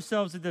find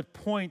ourselves at the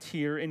point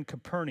here in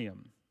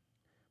Capernaum,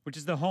 which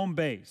is the home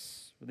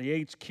base, or the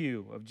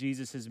HQ of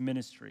Jesus'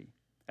 ministry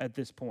at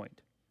this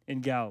point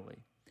in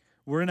Galilee.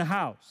 We're in a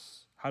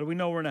house. How do we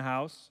know we're in a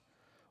house?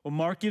 Well,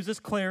 Mark gives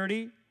us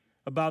clarity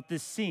about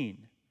this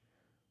scene,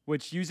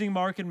 which using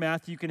Mark and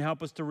Matthew can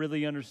help us to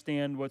really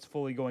understand what's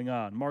fully going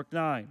on. Mark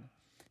 9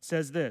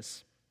 says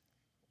this,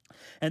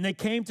 "And they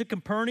came to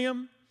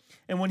Capernaum,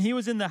 and when he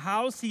was in the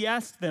house, he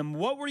asked them,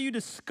 'What were you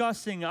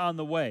discussing on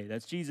the way?'"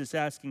 That's Jesus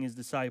asking his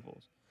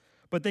disciples.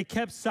 "But they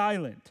kept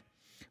silent,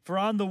 for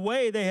on the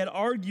way they had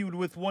argued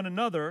with one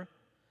another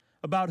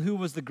about who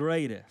was the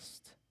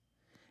greatest.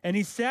 And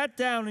he sat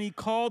down and he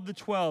called the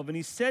 12, and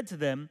he said to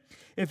them,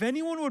 'If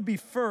anyone would be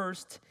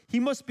first, he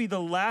must be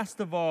the last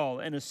of all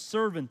and a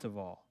servant of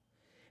all.'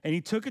 And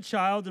he took a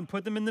child and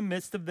put them in the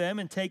midst of them,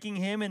 and taking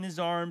him in his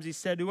arms, he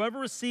said, 'Whoever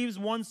receives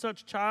one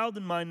such child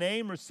in my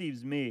name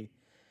receives me.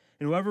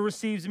 And whoever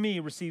receives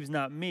me receives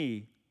not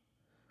me,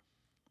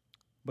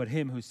 but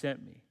him who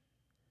sent me.'"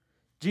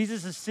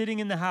 Jesus is sitting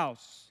in the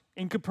house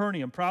in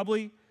Capernaum,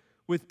 probably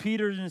with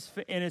Peter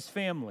and his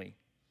family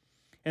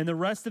and the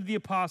rest of the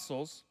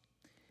apostles.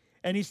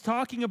 And he's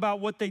talking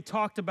about what they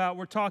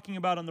we're talking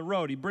about on the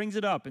road. He brings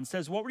it up and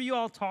says, "What were you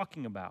all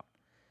talking about?"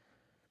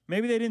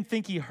 Maybe they didn't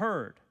think he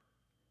heard,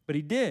 but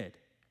he did.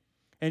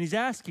 And he's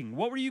asking,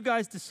 "What were you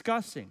guys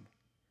discussing?"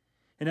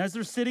 And as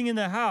they're sitting in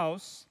the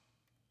house,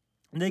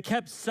 they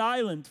kept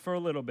silent for a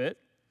little bit.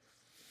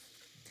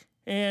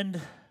 And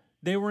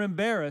they were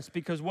embarrassed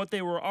because what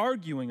they were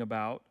arguing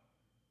about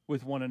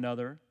with one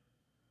another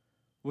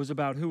was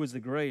about who was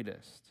the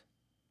greatest.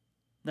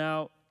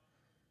 Now,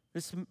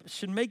 this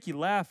should make you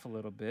laugh a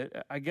little bit.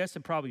 I guess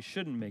it probably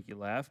shouldn't make you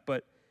laugh,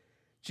 but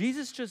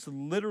Jesus just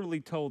literally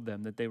told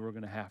them that they were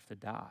going to have to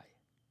die.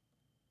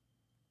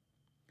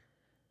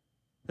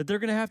 That they're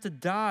going to have to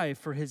die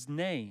for his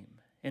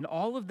name. And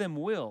all of them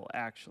will,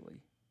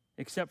 actually,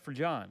 except for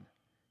John.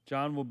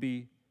 John will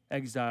be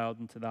exiled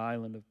into the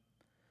island of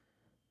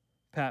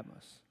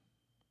Patmos.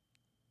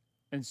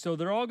 And so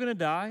they're all going to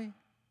die.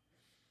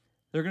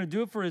 They're going to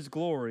do it for his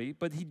glory,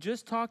 but he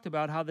just talked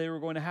about how they were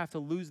going to have to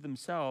lose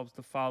themselves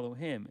to follow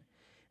him.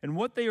 And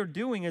what they are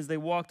doing as they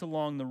walked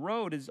along the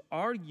road is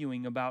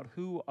arguing about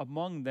who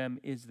among them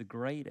is the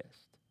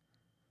greatest.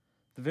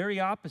 The very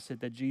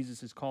opposite that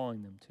Jesus is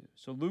calling them to.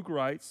 So Luke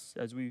writes,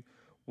 as we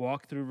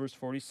walk through verse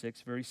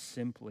 46, very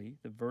simply,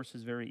 the verse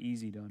is very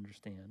easy to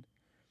understand.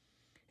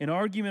 "An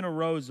argument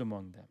arose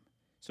among them."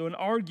 So an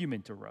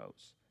argument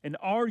arose. An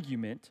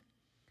argument,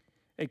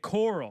 a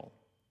quarrel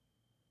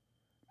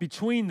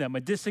between them,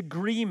 a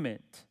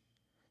disagreement.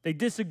 They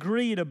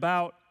disagreed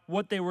about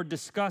what they were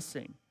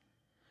discussing.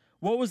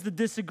 What was the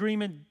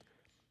disagreement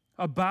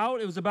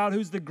about? It was about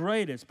who's the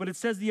greatest. But it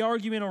says the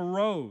argument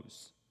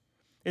arose.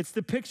 It's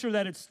the picture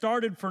that it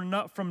started from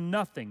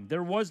nothing.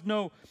 There was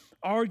no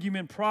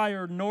argument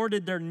prior, nor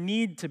did there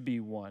need to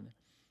be one.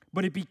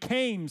 But it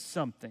became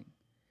something.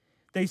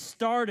 They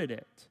started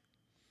it.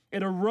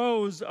 It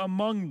arose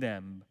among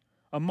them.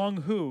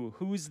 Among who?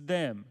 Who's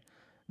them?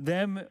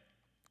 Them,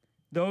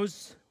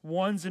 those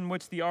ones in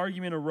which the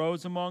argument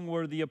arose among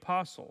were the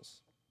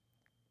apostles,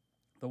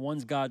 the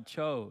ones God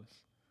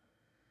chose.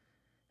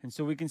 And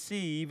so we can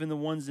see even the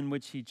ones in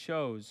which he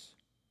chose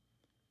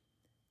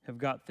have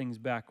got things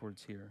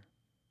backwards here.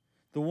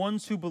 The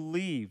ones who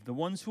believed, the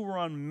ones who were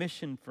on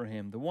mission for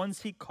him, the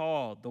ones he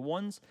called, the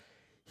ones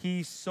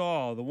he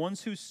saw, the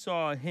ones who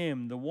saw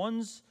him, the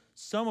ones,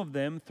 some of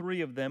them, 3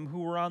 of them, who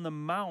were on the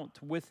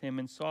mount with him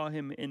and saw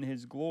him in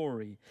his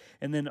glory.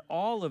 And then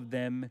all of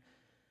them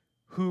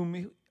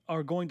whom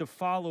are going to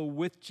follow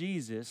with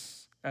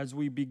Jesus as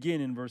we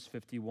begin in verse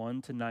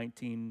 51 to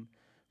 19,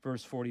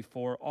 verse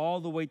 44, all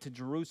the way to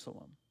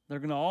Jerusalem. They're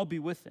going to all be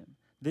with him.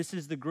 This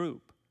is the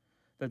group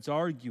that's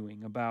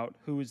arguing about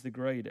who is the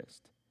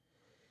greatest.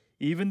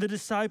 Even the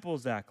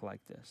disciples act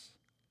like this.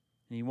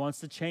 And he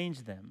wants to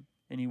change them,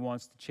 and he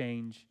wants to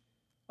change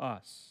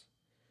us.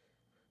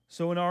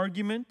 So an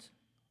argument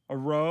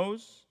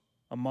arose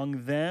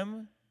among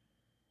them,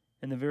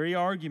 and the very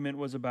argument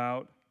was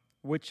about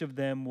which of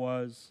them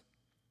was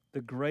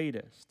the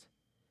greatest.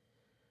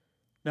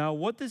 Now,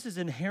 what this is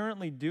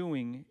inherently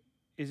doing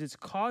is it's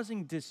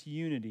causing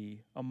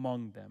disunity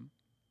among them,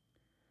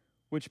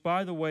 which,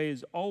 by the way,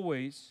 is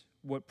always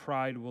what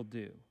pride will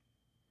do.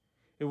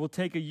 It will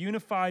take a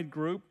unified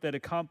group that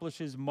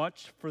accomplishes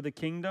much for the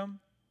kingdom,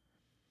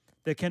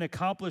 that can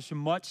accomplish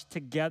much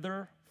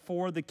together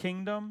for the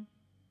kingdom,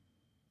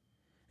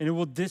 and it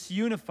will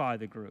disunify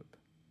the group.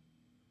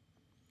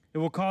 It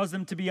will cause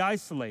them to be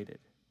isolated,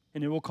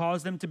 and it will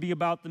cause them to be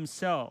about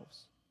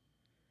themselves.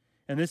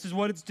 And this is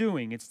what it's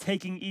doing. It's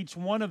taking each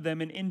one of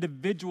them and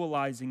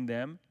individualizing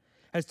them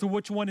as to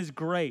which one is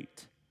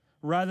great,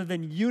 rather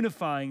than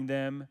unifying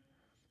them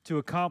to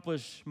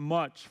accomplish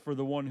much for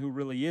the one who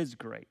really is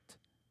great,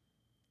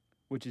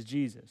 which is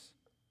Jesus.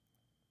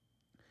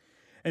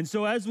 And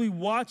so as we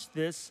watch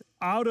this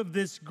out of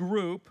this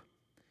group,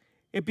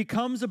 it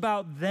becomes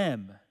about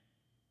them.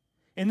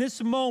 In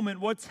this moment,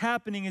 what's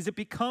happening is it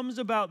becomes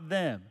about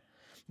them.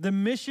 The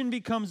mission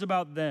becomes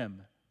about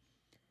them.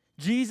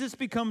 Jesus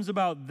becomes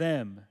about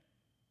them.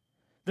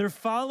 Their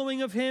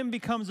following of him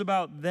becomes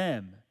about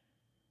them.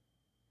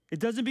 It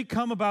doesn't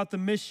become about the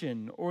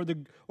mission or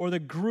the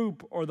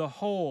group or the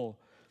whole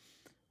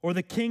or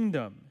the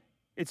kingdom.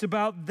 It's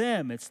about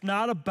them. It's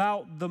not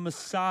about the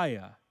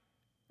Messiah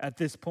at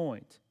this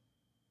point.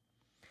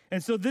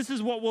 And so this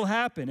is what will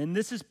happen, and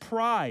this is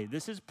pride.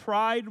 This is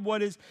pride,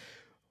 what is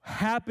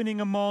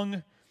happening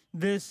among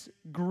this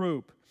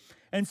group.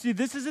 And see,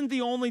 this isn't the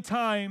only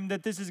time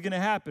that this is going to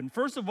happen.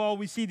 First of all,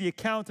 we see the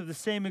account of the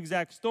same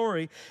exact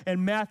story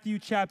in Matthew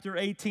chapter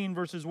 18,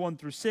 verses 1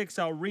 through 6.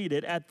 I'll read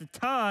it. At the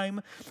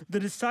time, the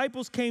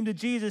disciples came to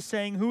Jesus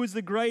saying, "Who is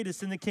the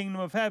greatest in the kingdom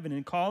of heaven?"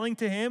 And calling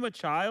to him a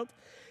child,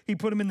 he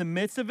put him in the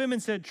midst of him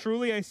and said,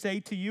 "Truly I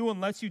say to you,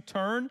 unless you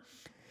turn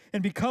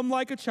and become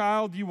like a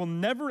child, you will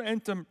never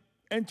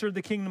enter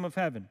the kingdom of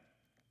heaven.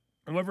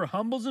 Whoever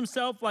humbles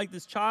himself like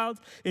this child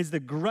is the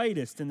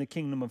greatest in the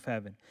kingdom of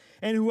heaven.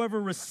 And whoever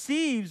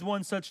receives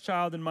one such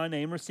child in my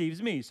name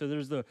receives me." So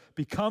there's the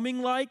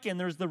becoming like and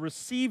there's the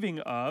receiving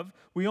of.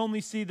 We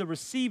only see the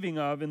receiving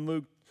of in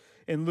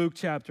Luke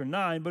chapter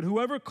 9. But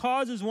whoever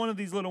causes one of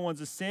these little ones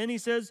to sin, he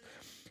says,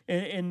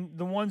 and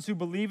the ones who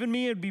believe in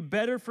me, it'd be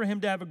better for him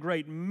to have a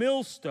great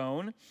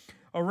millstone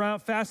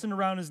fastened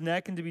around his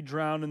neck and to be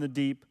drowned in the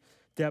deep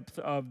depth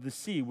of the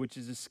sea, which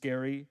is a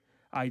scary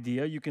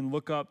idea. You can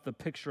look up the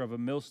picture of a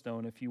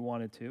millstone if you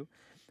wanted to.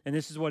 And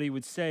this is what he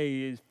would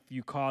say: if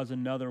you cause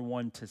another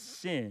one to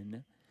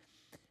sin,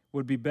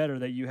 would be better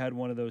that you had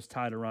one of those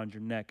tied around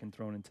your neck and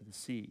thrown into the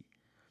sea.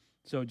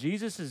 So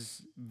Jesus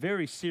is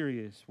very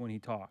serious when he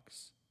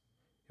talks,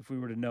 if we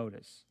were to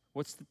notice.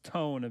 What's the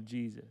tone of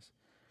Jesus?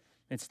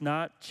 It's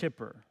not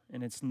chipper,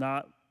 and it's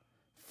not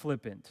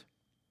flippant,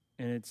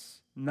 and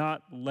it's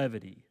not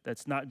levity.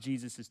 That's not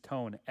Jesus'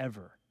 tone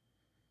ever.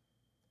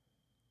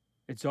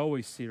 It's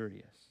always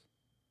serious.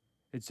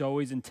 It's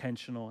always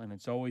intentional, and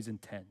it's always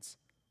intense.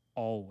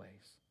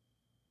 Always.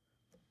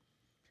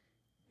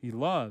 He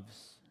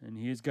loves, and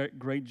he has got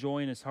great joy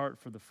in his heart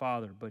for the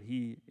Father, but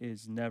he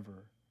is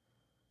never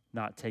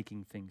not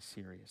taking things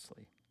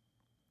seriously.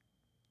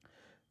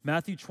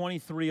 Matthew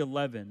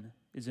 23:11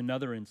 is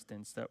another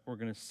instance that we're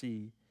going to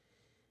see.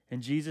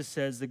 And Jesus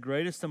says, "The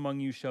greatest among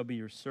you shall be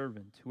your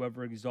servant.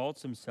 Whoever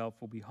exalts himself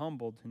will be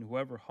humbled, and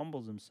whoever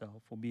humbles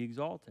himself will be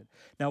exalted."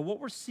 Now, what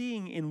we're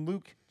seeing in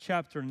Luke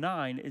chapter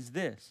 9 is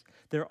this.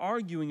 They're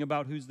arguing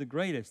about who's the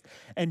greatest.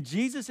 And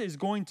Jesus is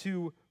going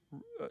to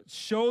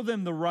show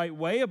them the right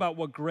way about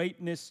what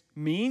greatness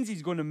means.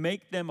 He's going to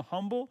make them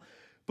humble.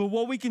 But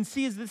what we can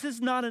see is this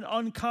is not an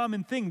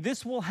uncommon thing.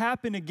 This will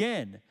happen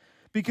again,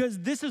 because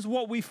this is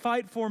what we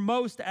fight for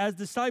most as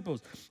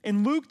disciples.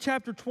 In Luke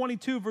chapter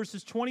 22,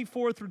 verses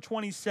 24 through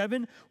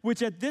 27,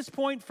 which at this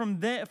point from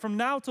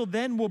now till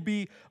then will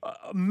be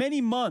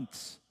many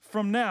months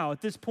from now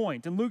at this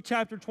point. In Luke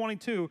chapter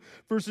 22,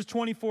 verses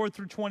 24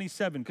 through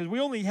 27, because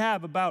we only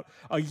have about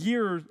a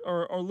year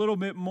or a little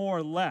bit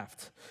more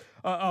left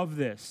of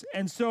this.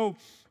 And so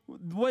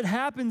what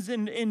happens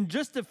in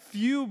just a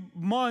few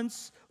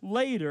months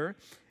later,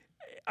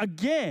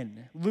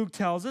 again, Luke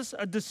tells us,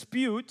 a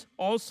dispute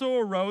also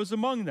arose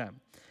among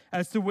them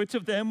as to which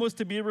of them was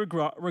to be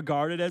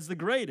regarded as the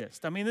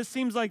greatest. I mean, this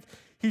seems like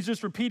he's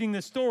just repeating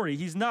this story.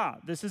 He's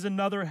not. This is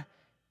another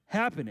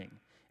happening.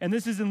 And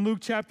this is in Luke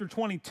chapter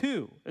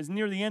 22, as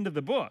near the end of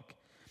the book.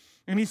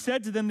 And he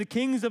said to them, "The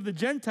kings of the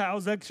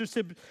Gentiles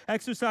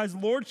exercise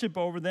lordship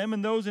over them,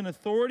 and those in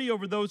authority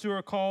over those who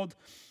are called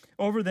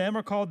over them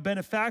are called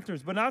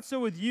benefactors. But not so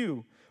with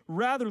you.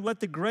 Rather,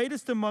 let the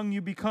greatest among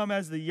you become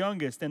as the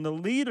youngest, and the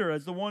leader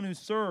as the one who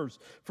serves.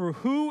 For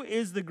who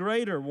is the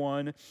greater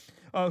one?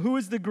 Who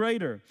is the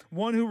greater?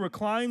 One who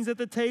reclines at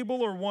the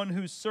table or one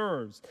who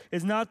serves?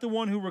 Is not the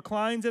one who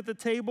reclines at the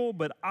table,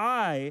 but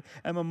I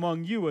am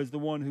among you as the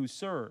one who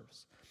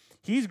serves."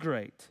 He's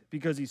great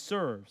because he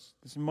serves.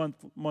 This is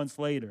months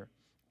later.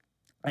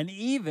 And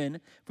even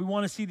if we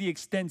want to see the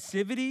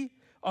extensivity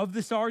of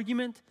this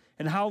argument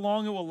and how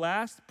long it will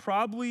last,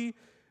 probably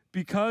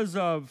because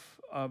of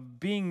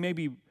being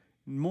maybe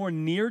more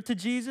near to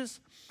Jesus,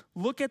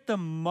 look at the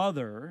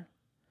mother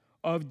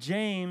of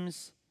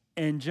James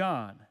and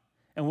John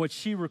and what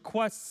she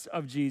requests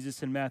of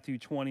Jesus in Matthew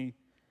 20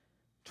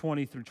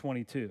 through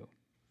 22.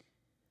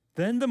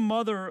 "Then the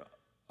mother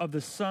of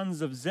the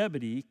sons of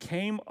Zebedee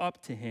came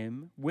up to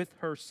him with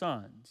her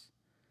sons,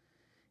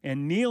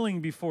 and kneeling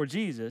before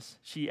Jesus,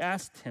 she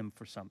asked him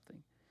for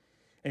something.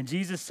 And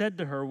Jesus said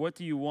to her, 'What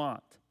do you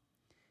want?'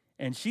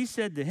 And she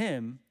said to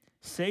him,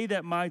 'Say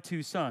that my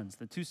two sons,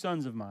 the two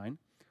sons of mine,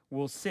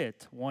 will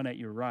sit, one at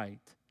your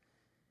right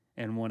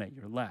and one at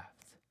your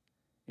left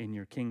in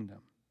your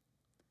kingdom.'"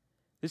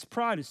 This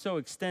pride is so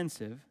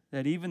extensive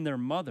that even their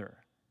mother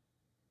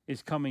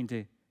is coming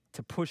to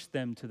push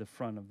them to the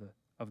front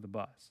of the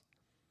bus.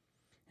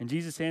 And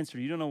Jesus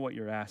answered, "You don't know what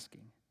you're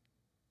asking.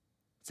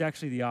 It's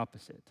actually the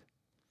opposite.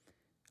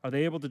 Are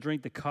they able to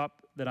drink the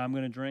cup that I'm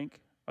going to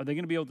drink? Are they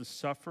going to be able to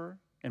suffer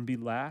and be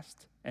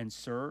last and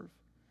serve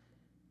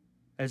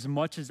as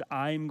much as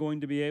I'm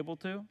going to be able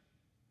to?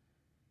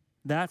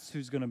 That's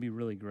who's going to be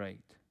really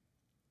great.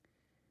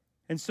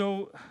 And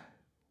so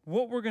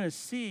what we're going to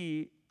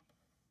see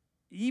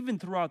even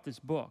throughout this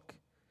book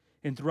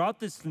and throughout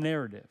this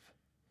narrative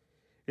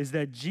is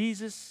that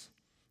Jesus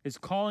is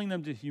calling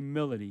them to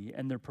humility,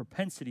 and their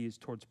propensity is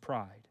towards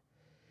pride.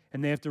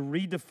 And they have to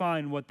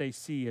redefine what they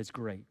see as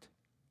great.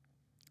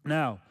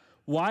 Now,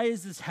 why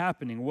is this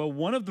happening? Well,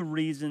 one of the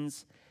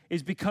reasons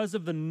is because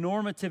of the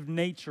normative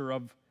nature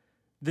of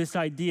this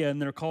idea in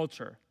their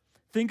culture.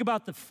 Think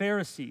about the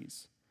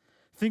Pharisees.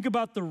 Think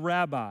about the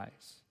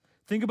rabbis.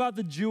 Think about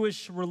the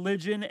Jewish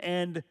religion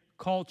and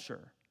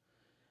culture.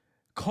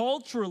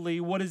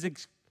 Culturally, what is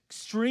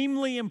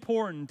extremely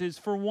important is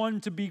for one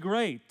to be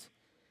great,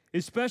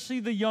 especially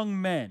the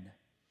young men.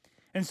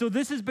 And so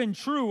this has been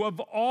true of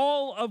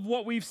all of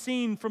what we've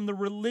seen from the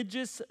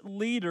religious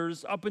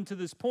leaders up until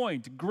this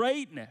point.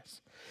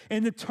 Greatness,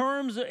 in the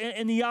terms,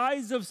 in the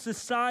eyes of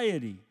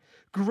society,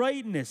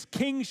 greatness,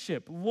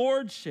 kingship,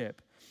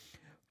 lordship,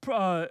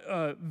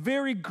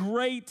 very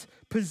great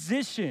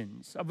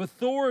positions of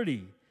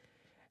authority.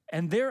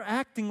 And they're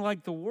acting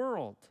like the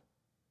world.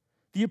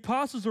 The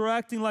apostles are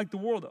acting like the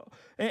world.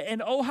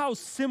 And oh, how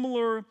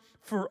similar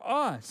for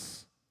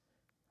us.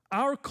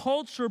 Our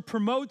culture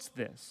promotes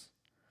this.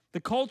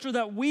 The culture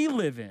that we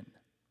live in.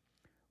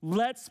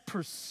 Let's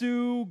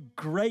pursue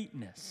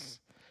greatness.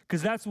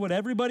 Because that's what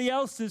everybody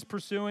else is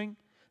pursuing.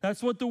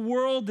 That's what the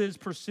world is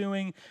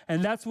pursuing.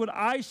 And that's what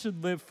I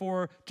should live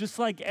for, just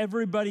like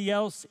everybody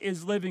else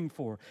is living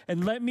for.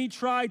 And let me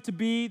try to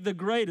be the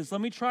greatest.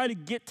 Let me try to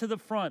get to the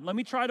front. Let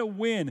me try to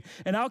win.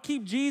 And I'll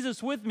keep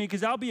Jesus with me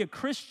because I'll be a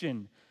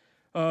Christian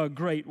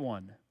great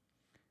one.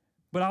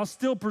 But I'll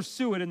still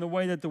pursue it in the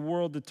way that the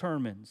world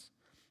determines.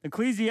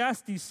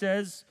 Ecclesiastes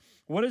says,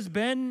 what has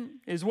been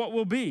is what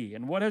will be,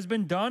 and what has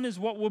been done is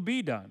what will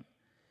be done.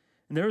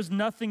 And there is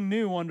nothing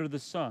new under the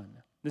sun.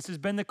 This has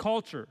been the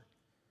culture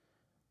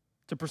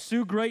to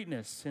pursue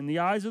greatness in the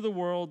eyes of the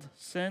world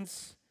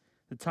since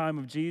the time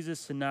of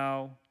Jesus and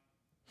now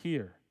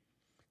here.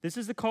 This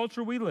is the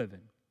culture we live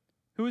in.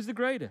 Who is the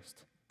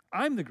greatest?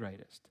 I'm the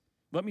greatest.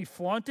 Let me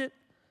flaunt it.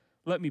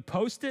 Let me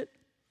post it.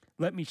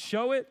 Let me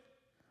show it.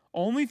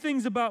 Only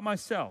things about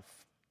myself.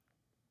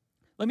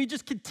 Let me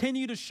just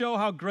continue to show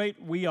how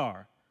great we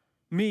are.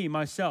 Me,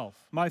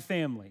 myself, my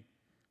family.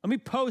 Let me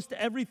post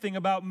everything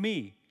about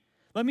me.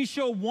 Let me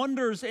show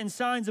wonders and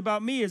signs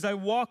about me as I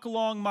walk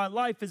along my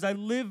life, as I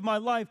live my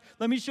life.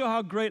 Let me show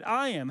how great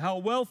I am, how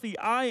wealthy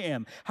I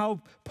am,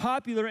 how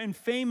popular and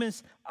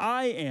famous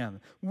I am,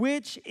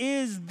 which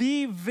is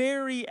the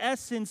very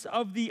essence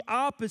of the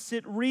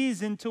opposite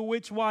reason to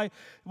which why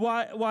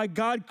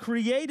God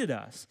created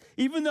us.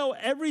 Even though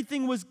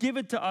everything was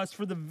given to us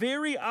for the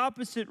very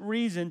opposite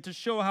reason to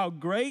show how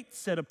great,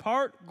 set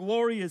apart,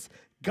 glorious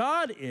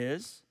God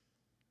is.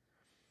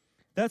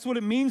 That's what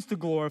it means to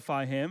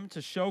glorify Him,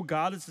 to show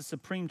God as the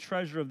supreme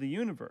treasure of the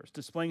universe,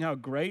 displaying how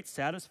great,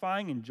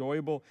 satisfying,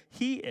 enjoyable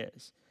He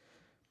is.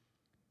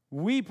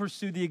 We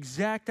pursue the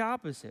exact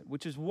opposite,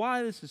 which is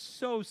why this is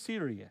so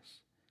serious.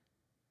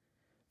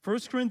 1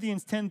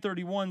 Corinthians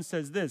 10:31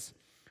 says this,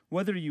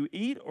 whether you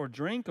eat or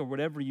drink or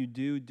whatever you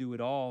do, do it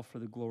all for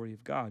the glory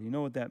of God. You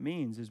know what that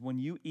means is when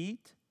you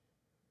eat,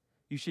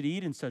 you should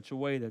eat in such a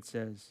way that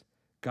says,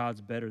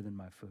 God's better than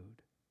my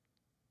food.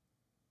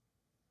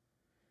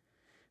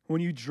 When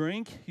you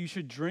drink, you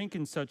should drink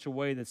in such a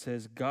way that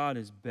says, God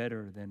is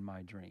better than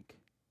my drink.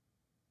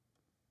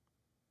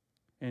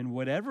 And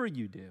whatever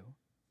you do,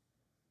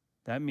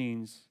 that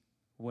means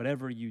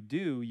whatever you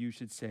do, you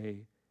should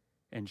say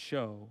and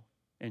show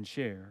and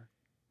share,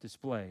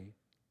 display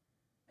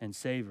and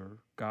savor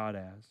God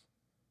as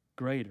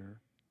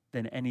greater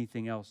than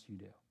anything else you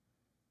do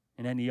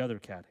in any other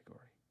category.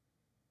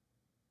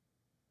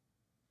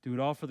 Do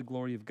it all for the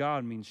glory of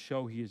God means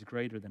show He is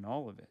greater than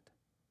all of it.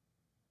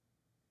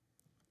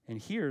 And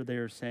here they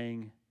are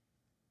saying,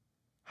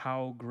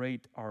 how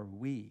great are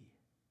we?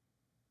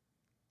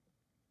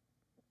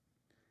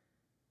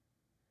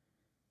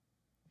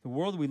 The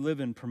world we live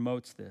in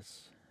promotes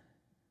this.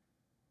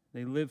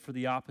 They live for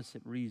the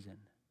opposite reason.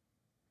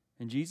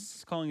 And Jesus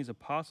is calling His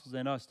apostles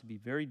and us to be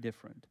very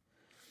different.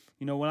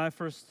 You know, when I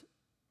first,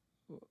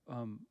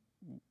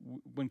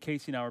 when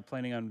Casey and I were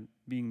planning on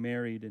being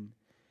married and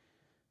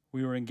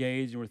we were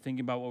engaged and we're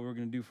thinking about what we were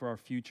going to do for our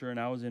future, and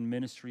I was in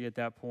ministry at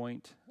that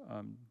point,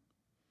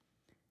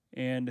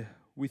 and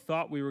we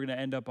thought we were going to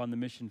end up on the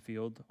mission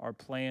field. Our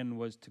plan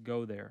was to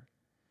go there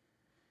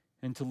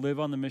and to live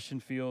on the mission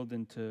field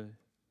and to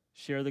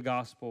share the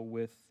gospel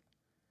with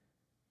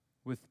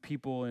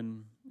people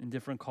in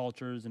different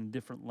cultures and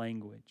different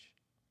language.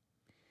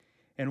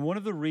 And one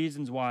of the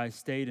reasons why I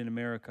stayed in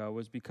America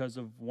was because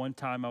of one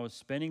time I was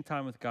spending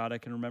time with God. I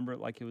can remember it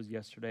like it was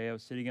yesterday. I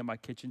was sitting at my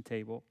kitchen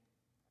table,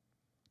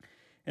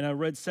 and I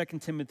read 2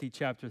 Timothy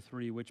chapter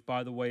 3, which,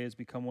 by the way, has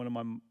become one of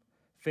my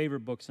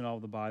favorite books in all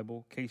of the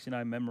Bible. Casey and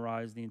I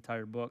memorized the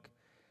entire book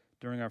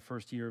during our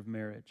first year of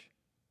marriage.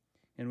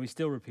 And we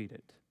still repeat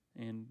it,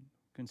 and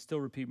can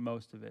still repeat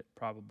most of it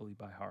probably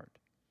by heart.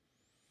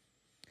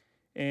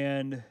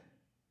 And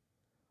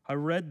I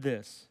read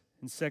this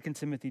in 2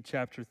 Timothy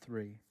chapter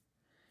 3.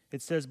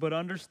 It says, "But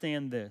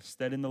understand this,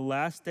 that in the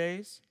last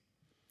days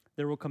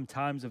there will come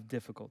times of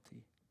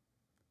difficulty.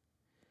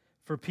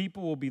 For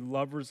people will be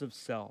lovers of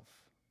self,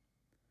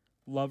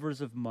 lovers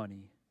of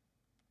money,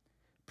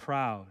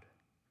 proud,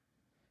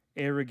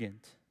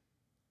 arrogant,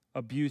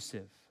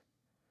 abusive,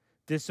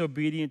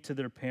 disobedient to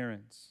their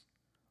parents,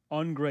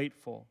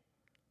 ungrateful,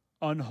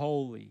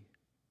 unholy,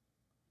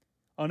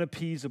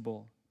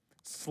 unappeasable,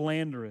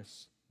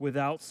 slanderous,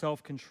 without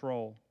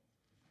self-control,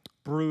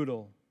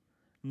 brutal,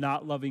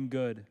 not loving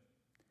good,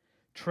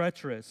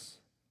 treacherous,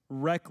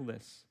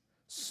 reckless,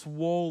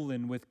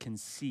 swollen with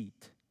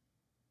conceit,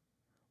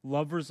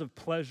 lovers of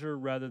pleasure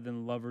rather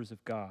than lovers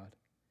of God,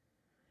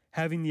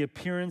 having the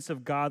appearance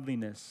of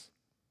godliness,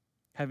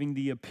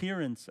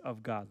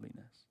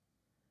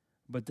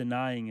 but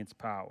denying its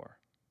power.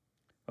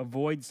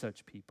 Avoid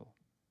such people.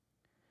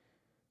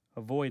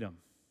 Avoid them.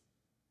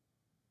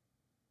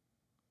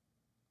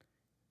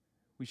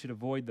 We should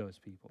avoid those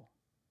people.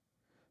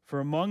 For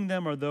among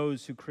them are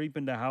those who creep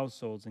into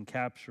households and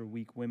capture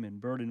weak women,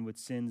 burdened with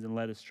sins and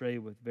led astray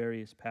with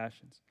various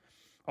passions,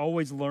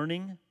 always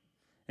learning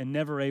and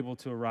never able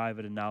to arrive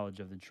at a knowledge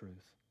of the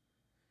truth.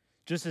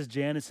 Just as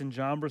Jannes and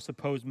Jambres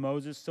opposed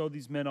Moses, so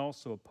these men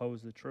also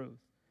oppose the truth.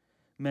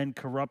 Men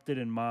corrupted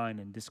in mind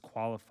and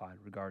disqualified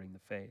regarding the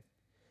faith.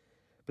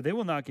 But they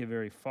will not get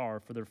very far,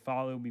 for their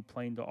folly will be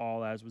plain to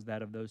all, as was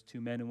that of those two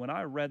men." And when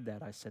I read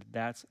that, I said,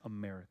 that's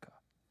America.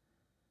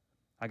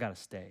 I got to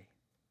stay.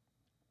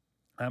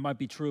 That might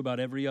be true about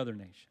every other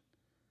nation,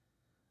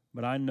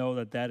 but I know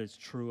that that is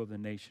true of the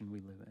nation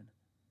we live in,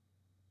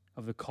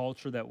 of the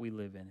culture that we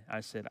live in. I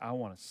said, I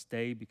want to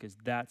stay because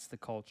that's the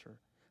culture.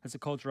 That's the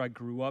culture I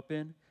grew up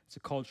in. It's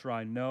a culture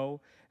I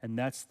know, and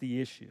that's the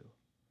issue.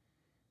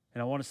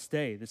 And I want to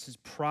stay. This is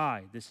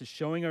pride. This is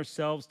showing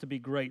ourselves to be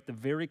great, the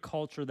very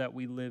culture that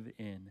we live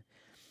in.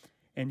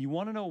 And you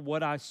want to know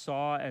what I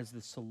saw as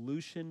the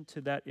solution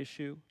to that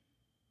issue?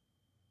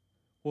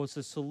 Well, it's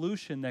a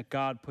solution that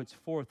God puts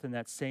forth in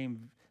that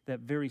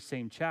very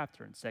same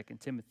chapter in 2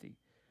 Timothy.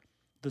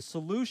 The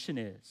solution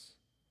is,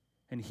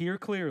 and hear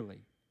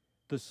clearly,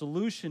 the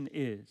solution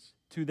is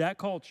to that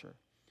culture,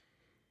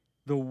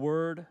 the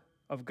Word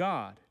of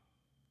God.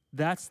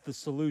 That's the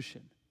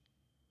solution.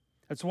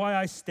 That's why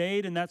I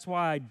stayed, and that's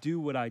why I do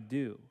what I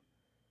do,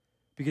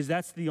 because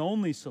that's the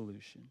only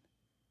solution.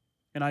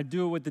 And I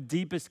do it with the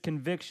deepest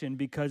conviction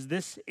because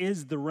this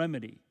is the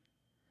remedy.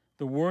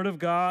 The Word of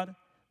God,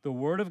 the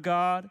Word of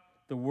God,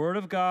 the Word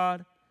of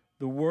God,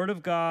 the Word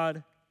of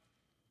God,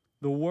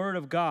 the Word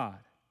of God.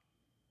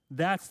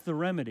 That's the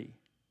remedy.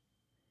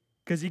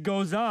 Because he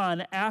goes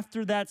on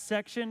after that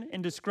section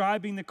in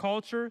describing the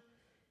culture,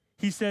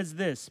 he says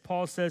this.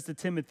 Paul says to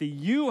Timothy,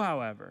 "You,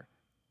 however,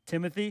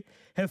 Timothy,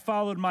 have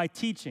followed my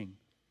teaching,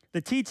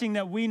 the teaching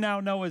that we now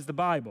know as the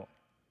Bible.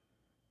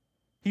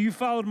 You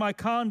followed my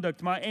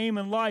conduct, my aim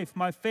in life,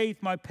 my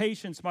faith, my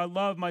patience, my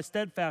love, my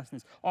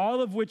steadfastness,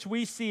 all of which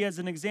we see as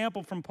an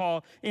example from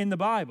Paul in the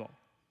Bible.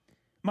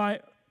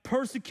 My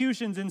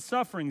persecutions and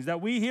sufferings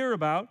that we hear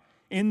about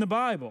in the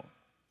Bible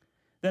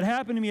that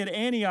happened to me at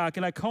Antioch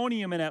and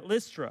Iconium and at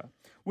Lystra,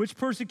 which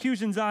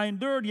persecutions I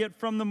endured, yet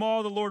from them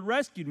all the Lord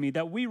rescued me,"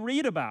 that we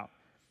read about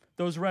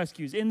those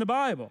rescues in the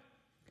Bible.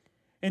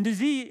 "And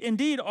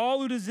indeed, all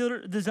who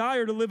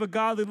desire to live a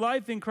godly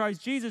life in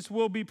Christ Jesus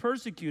will be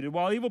persecuted,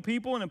 while evil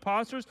people and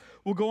impostors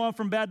will go on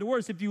from bad to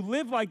worse." If you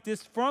live like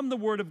this from the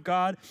Word of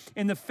God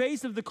in the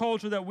face of the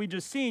culture that we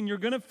just seen, you're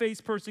going to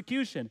face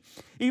persecution.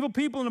 Evil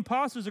people and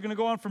impostors are going to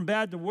go on from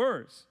bad to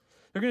worse.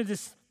 They're going to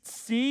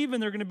deceive,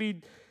 and they're going to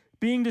be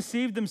being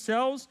deceived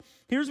themselves.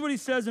 Here's what he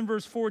says in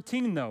verse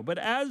 14, though. "But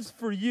as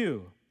for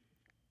you,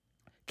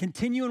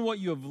 continue in what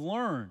you have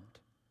learned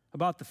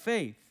about the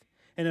faith,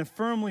 and have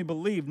firmly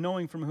believed,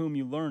 knowing from whom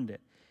you learned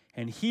it."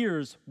 And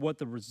here's what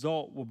the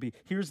result will be.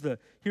 Here's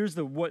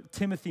what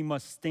Timothy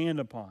must stand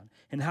upon,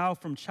 and how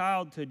from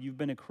childhood you've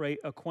been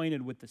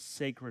acquainted with the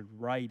sacred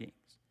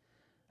writings.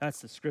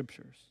 That's the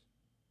scriptures,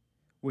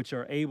 which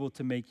are able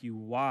to make you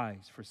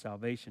wise for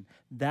salvation.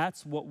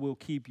 That's what will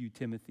keep you,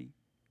 Timothy,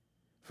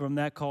 from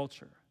that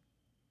culture.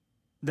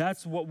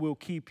 That's what will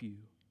keep you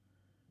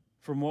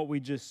from what we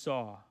just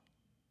saw.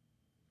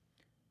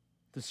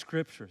 The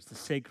scriptures, the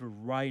sacred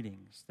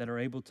writings that are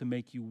able to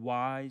make you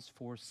wise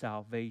for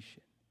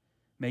salvation.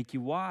 Make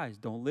you wise.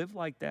 Don't live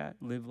like that.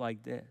 Live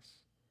like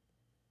this.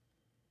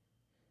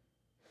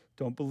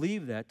 Don't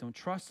believe that. Don't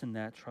trust in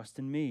that. Trust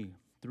in me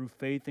through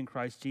faith in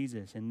Christ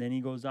Jesus. And then he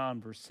goes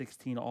on, verse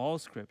 16, "All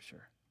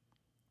scripture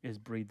is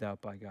breathed out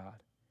by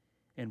God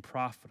and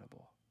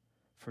profitable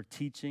for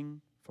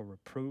teaching, for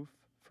reproof,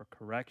 for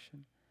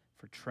correction,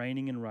 for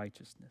training in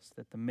righteousness,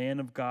 that the man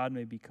of God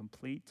may be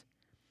complete,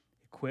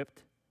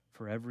 equipped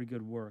for every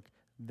good work."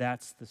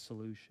 That's the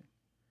solution,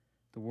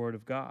 the Word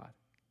of God.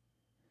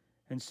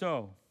 And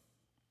so,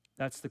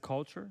 that's the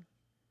culture,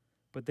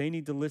 but they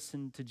need to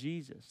listen to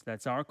Jesus.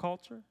 That's our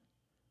culture,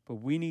 but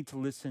we need to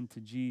listen to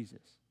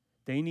Jesus.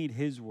 They need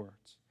his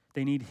words.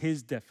 They need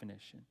his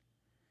definition.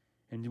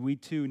 And we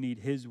too need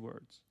his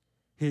words,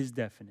 his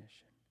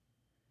definition.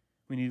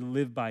 We need to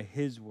live by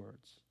his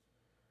words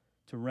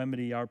to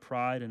remedy our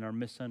pride and our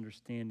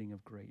misunderstanding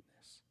of greatness.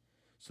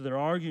 So they're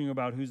arguing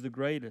about who's the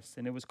greatest,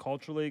 and it was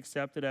culturally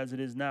accepted as it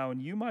is now.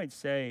 And you might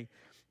say,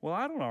 well,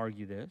 I don't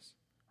argue this.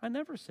 I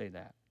never say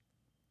that.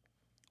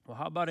 Well,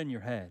 how about in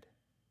your head?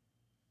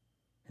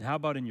 And how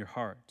about in your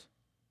heart?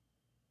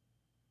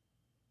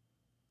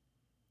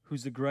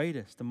 Who's the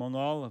greatest among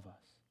all of us?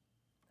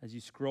 As you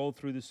scroll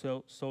through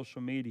the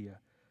social media,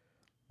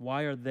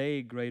 why are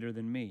they greater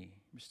than me?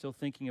 You're still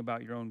thinking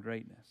about your own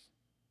greatness.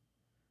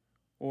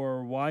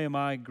 Or why am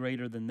I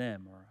greater than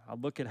them? Or I'll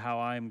look at how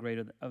I am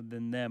greater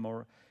than them.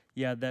 Or,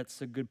 yeah,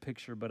 that's a good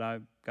picture, but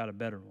I've got a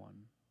better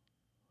one.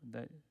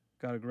 That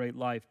got a great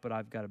life, but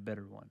I've got a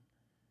better one.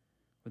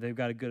 Or they've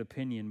got a good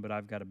opinion, but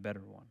I've got a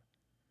better one.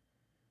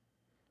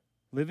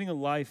 Living a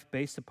life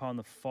based upon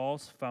the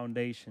false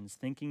foundations,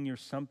 thinking you're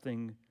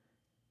something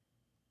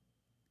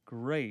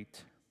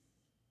great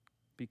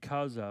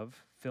because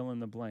of fill in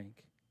the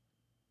blank.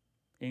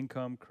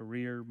 Income,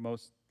 career,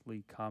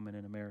 mostly common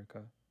in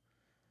America.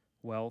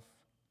 Wealth.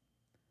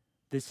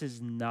 This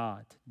is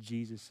not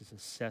Jesus'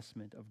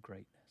 assessment of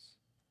greatness.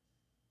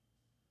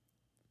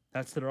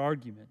 That's their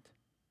argument.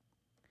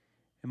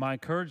 And my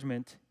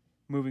encouragement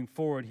moving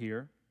forward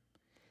here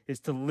is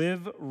to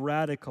live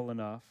radical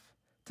enough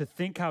to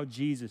think how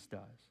Jesus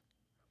does.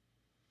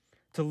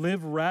 To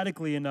live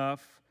radically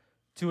enough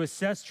to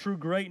assess true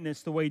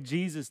greatness the way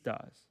Jesus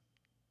does.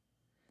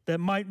 That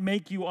might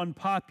make you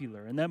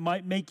unpopular and that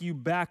might make you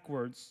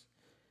backwards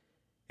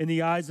in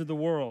the eyes of the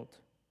world.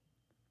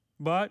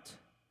 But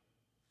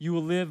you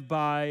will live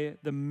by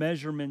the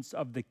measurements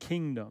of the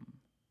kingdom.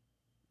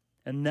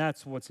 And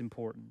that's what's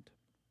important.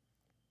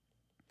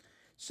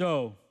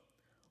 So,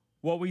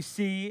 what we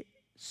see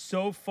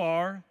so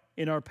far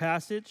in our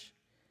passage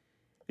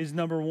is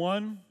number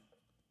one,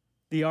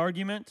 the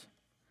argument.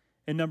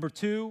 And number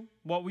two,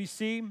 what we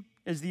see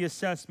is the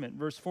assessment.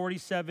 Verse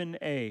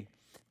 47a,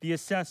 the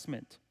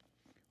assessment.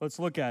 Let's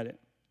look at it.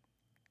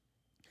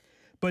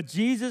 But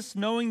Jesus,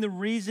 knowing the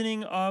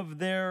reasoning of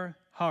their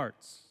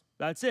hearts.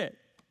 That's it.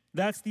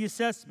 That's the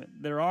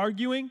assessment. They're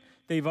arguing.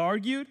 They've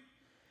argued.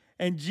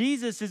 And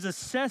Jesus is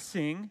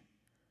assessing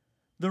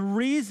the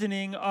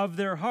reasoning of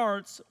their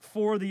hearts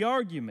for the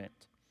argument.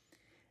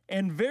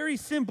 And very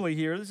simply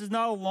here, this is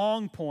not a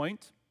long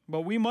point,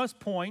 but we must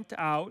point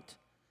out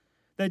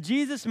that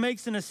Jesus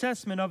makes an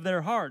assessment of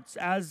their hearts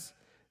as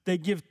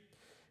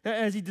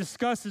he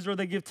discusses or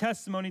they give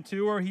testimony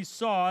to or he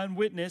saw and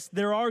witnessed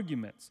their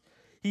arguments.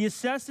 He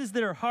assesses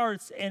their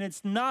hearts, and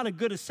it's not a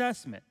good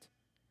assessment.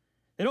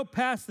 They don't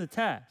pass the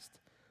test.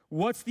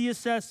 What's the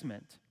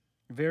assessment?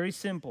 Very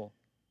simple.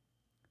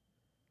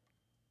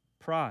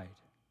 Pride.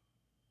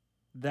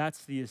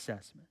 That's the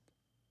assessment.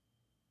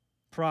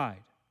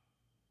 Pride.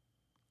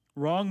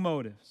 Wrong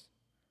motives.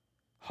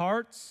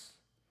 Hearts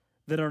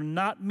that are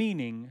not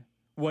meaning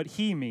what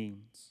he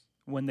means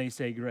when they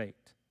say great.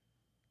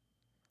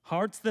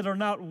 Hearts that are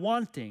not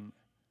wanting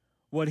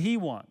what he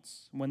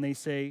wants when they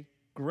say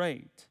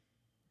great.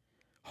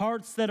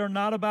 Hearts that are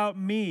not about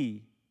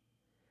me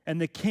and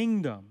the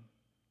kingdom.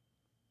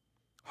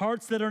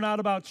 Hearts that are not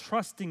about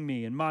trusting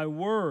me and my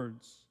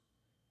words.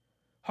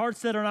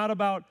 Hearts that are not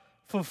about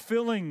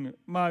fulfilling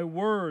my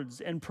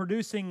words and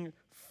producing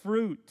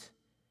fruit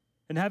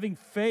and having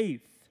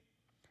faith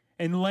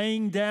and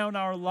laying down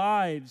our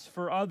lives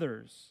for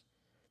others.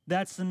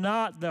 That's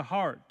not the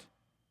heart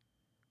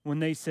when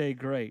they say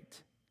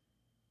great.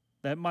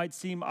 That might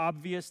seem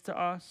obvious to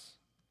us,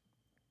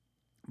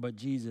 but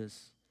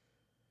Jesus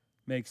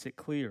makes it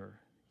clear.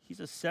 He's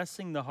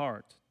assessing the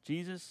heart.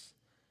 Jesus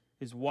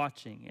is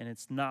watching, and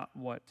it's not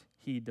what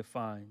he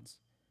defines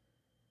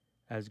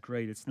as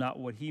great. It's not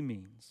what he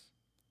means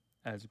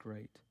as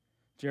great.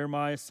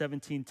 Jeremiah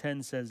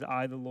 17:10 says,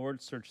 I, the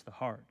Lord, search the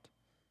heart,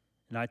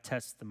 and I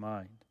test the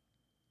mind.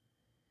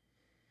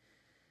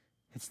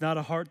 It's not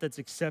a heart that's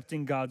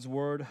accepting God's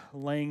word,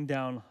 laying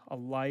down a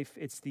life.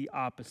 It's the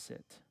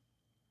opposite.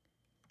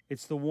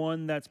 It's the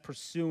one that's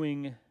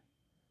pursuing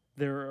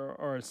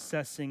or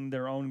assessing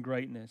their own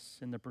greatness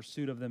in the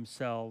pursuit of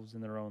themselves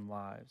and their own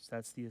lives.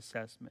 That's the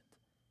assessment.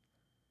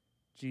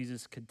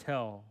 Jesus could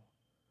tell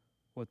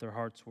what their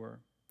hearts were.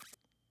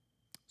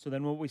 So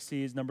then what we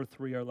see is number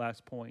 3, our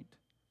last point,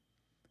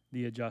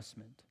 the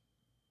adjustment.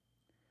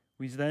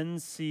 We then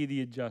see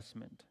the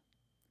adjustment.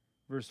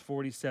 Verse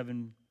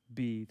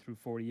 47b through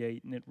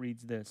 48, and it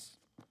reads this.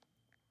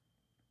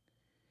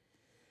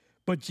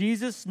 But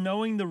Jesus,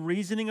 knowing the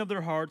reasoning of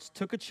their hearts,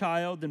 took a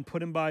child and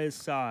put him by his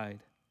side.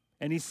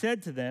 And he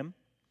said to them,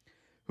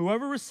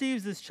 whoever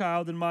receives this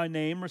child in my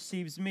name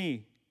receives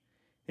me,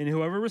 and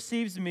whoever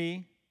receives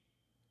me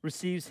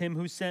receives him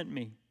who sent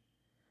me.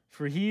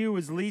 For he who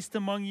is least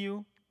among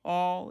you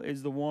all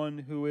is the one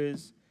who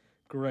is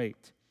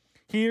great.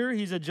 Here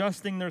he's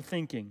adjusting their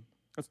thinking.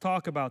 Let's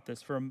talk about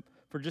this for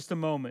for just a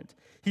moment.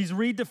 He's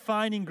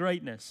redefining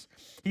greatness.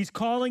 He's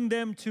calling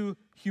them to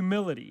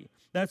humility.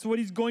 That's what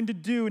he's going to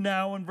do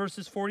now in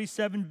verses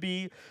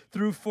 47b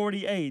through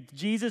 48.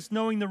 Jesus,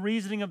 knowing the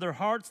reasoning of their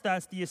hearts,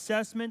 that's the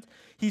assessment.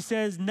 He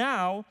says,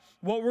 now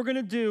what we're going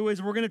to do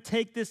is we're going to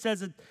take this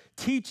as a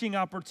teaching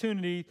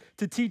opportunity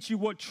to teach you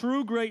what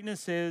true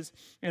greatness is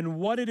and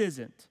what it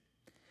isn't,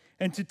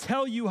 and to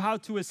tell you how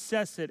to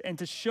assess it and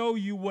to show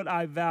you what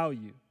I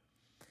value.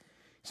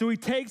 So he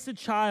takes a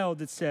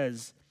child, it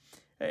says,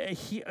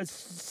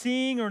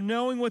 seeing or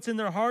knowing what's in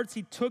their hearts,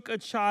 he took a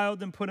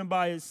child and put him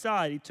by his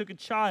side. He took a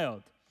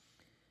child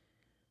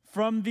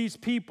from these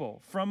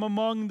people, from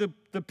among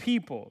the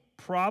people,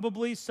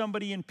 probably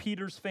somebody in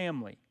Peter's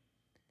family,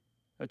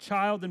 a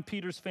child in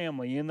Peter's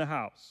family in the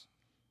house.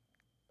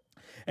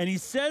 And he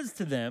says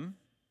to them,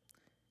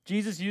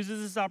 Jesus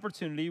uses this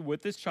opportunity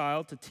with this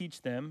child to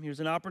teach them.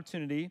 Here's an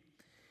opportunity.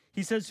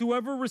 He says,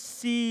 whoever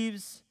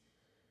receives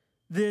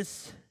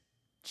this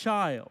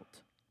child,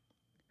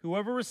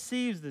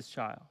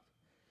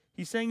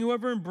 he's saying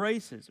whoever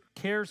embraces or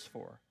cares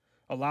for,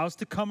 allows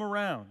to come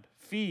around,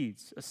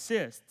 feeds,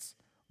 assists,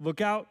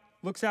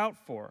 looks out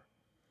for.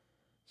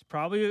 It's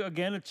probably,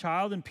 again, a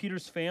child in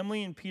Peter's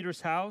family, in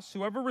Peter's house.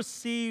 Whoever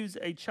receives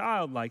a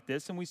child like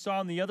this, and we saw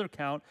in the other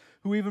count,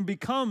 who even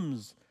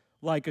becomes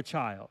like a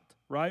child,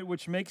 right?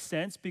 Which makes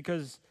sense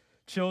because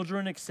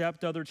children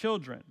accept other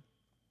children.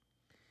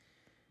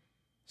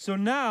 So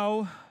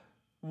now,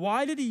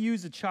 why did he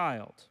use a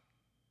child?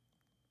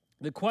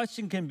 The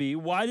question can be,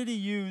 why did he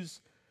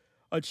use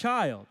a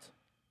child?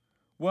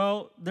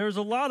 Well, there's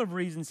a lot of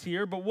reasons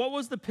here, but what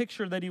was the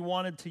picture that he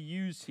wanted to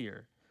use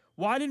here?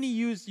 Why didn't he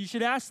use, you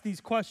should ask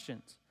these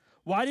questions.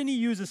 Why didn't he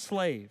use a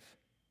slave?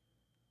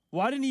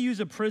 Why didn't he use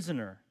a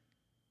prisoner?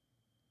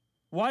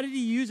 Why did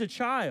he use a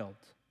child?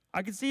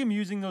 I could see him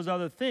using those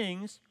other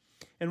things.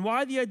 And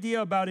why the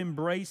idea about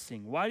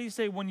embracing? Why do you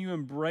say when you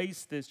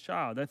embrace this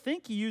child? I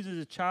think he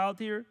uses a child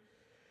here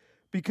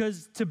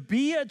because to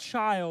be a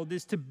child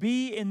is to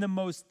be in the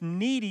most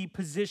needy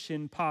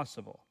position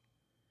possible.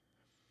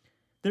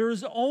 There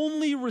is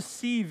only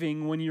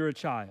receiving when you're a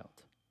child.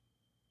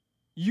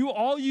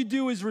 All you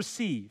do is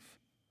receive.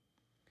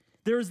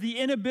 There is the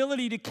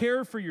inability to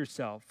care for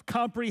yourself,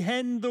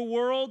 comprehend the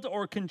world,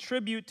 or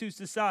contribute to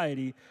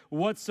society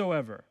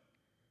whatsoever.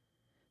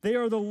 They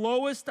are the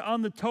lowest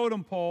on the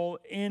totem pole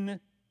in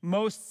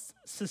most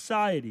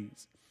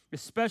societies,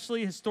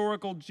 especially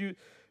historical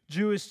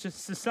Jewish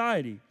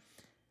society.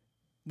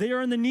 They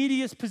are in the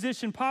neediest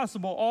position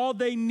possible. All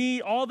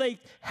they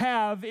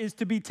have is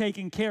to be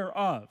taken care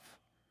of.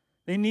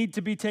 They need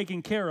to be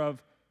taken care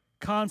of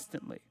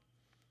constantly.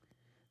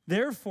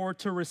 Therefore,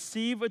 to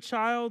receive a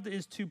child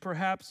is to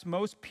perhaps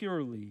most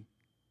purely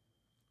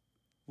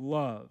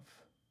love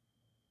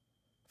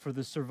for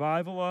the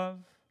survival of,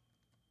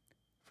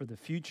 for the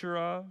future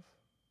of,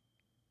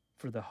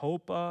 for the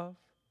hope of,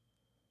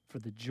 for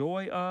the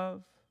joy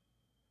of,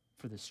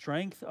 for the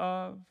strength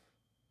of,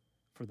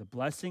 for the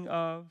blessing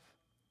of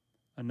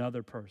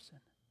another person.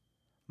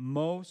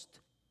 Most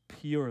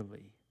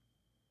purely.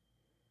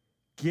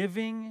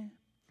 Giving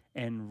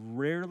and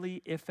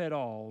rarely, if at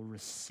all,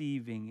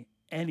 receiving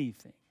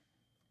anything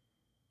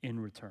in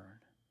return.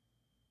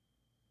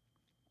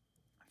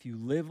 If you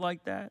live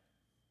like that,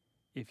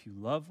 if you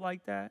love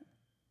like that,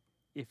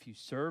 if you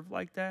serve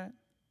like that,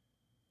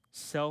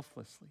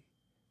 selflessly,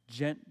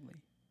 gently,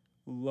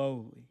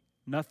 lowly,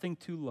 nothing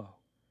too low,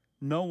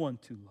 no one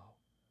too low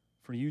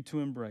for you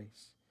to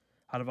embrace,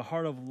 out of a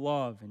heart of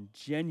love and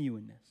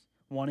genuineness,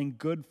 wanting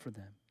good for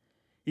them,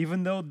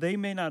 even though they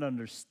may not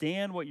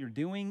understand what you're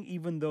doing,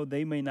 even though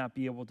they may not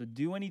be able to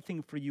do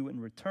anything for you in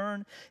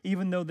return,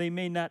 even though they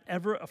may not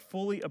ever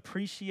fully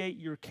appreciate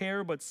your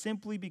care, but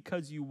simply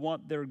because you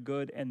want their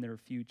good and their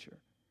future.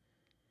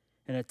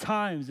 And at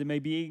times it may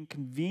be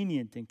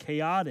inconvenient and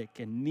chaotic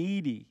and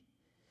needy.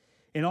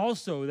 And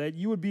also that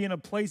you would be in a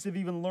place of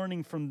even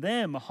learning from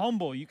them,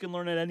 humble. You can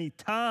learn at any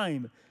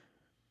time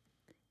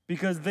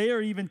because they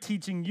are even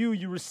teaching you.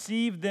 You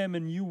receive them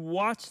and you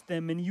watch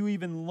them and you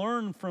even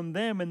learn from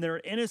them and their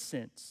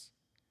innocence.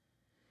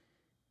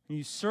 And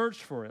you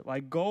search for it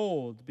like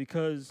gold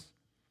because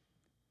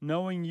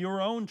knowing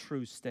your own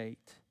true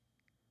state.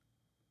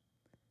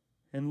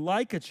 And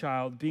like a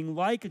child, being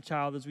like a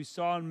child, as we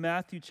saw in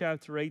Matthew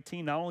chapter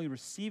 18, not only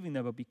receiving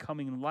them, but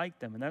becoming like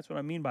them. And that's what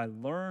I mean by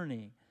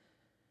learning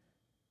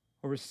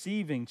or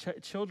receiving.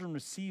 Children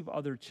receive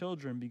other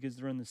children because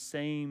they're in the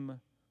same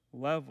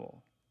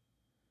level.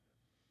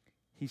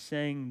 He's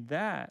saying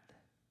that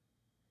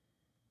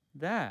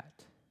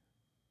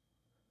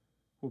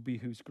will be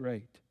who's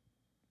great.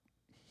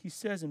 He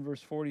says in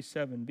verse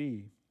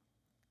 47b,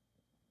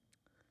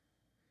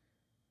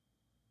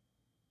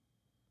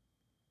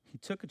 he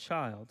took a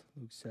child,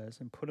 Luke says,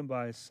 and put him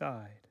by his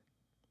side.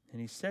 And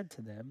he said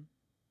to them,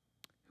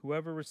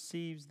 whoever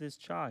receives this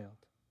child.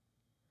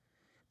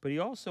 But he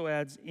also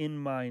adds, in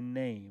my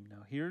name.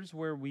 Now here's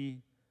where we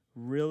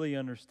really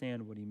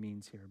understand what he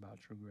means here about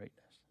true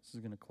greatness. This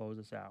is going to close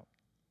us out.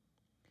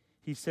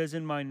 He says,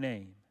 in my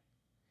name.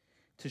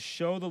 to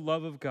show the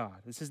love of God.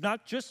 This is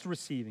not just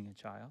receiving a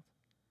child,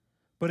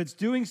 but it's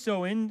doing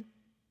so in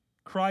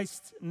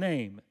Christ's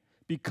name,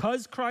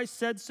 because Christ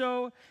said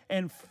so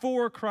and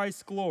for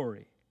Christ's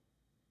glory.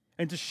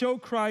 And to show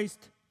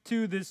Christ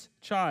to this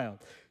child,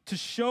 to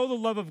show the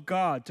love of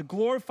God, to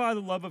glorify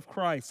the love of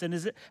Christ, and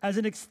as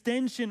an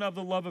extension of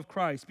the love of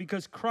Christ,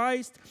 because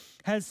Christ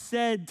has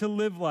said to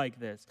live like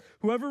this.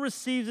 Whoever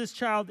receives this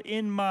child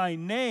in my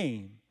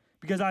name,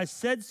 because I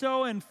said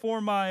so and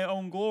for my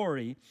own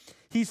glory,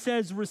 he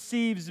says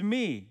receives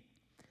me.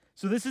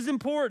 So this is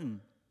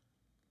important.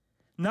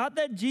 Not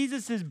that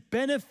Jesus is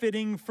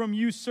benefiting from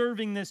you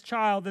serving this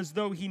child as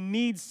though he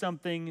needs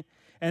something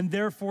and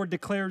therefore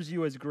declares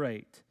you as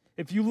great.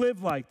 If you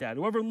live like that,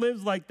 whoever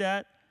lives like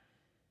that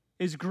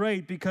is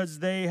great because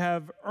they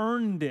have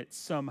earned it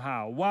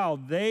somehow. Wow,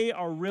 they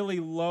are really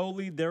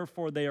lowly,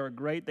 therefore they are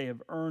great. They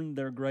have earned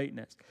their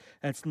greatness.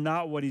 That's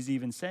not what he's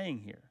even saying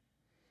here.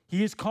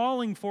 He is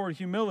calling for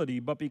humility,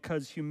 but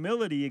because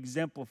humility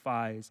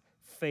exemplifies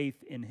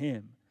faith in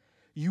him.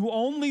 You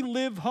only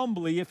live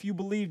humbly if you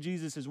believe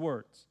Jesus'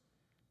 words.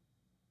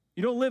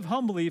 You don't live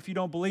humbly if you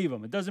don't believe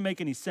them. It doesn't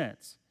make any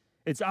sense.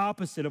 It's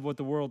opposite of what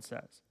the world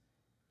says.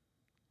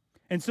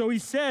 And so he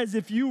says,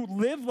 if you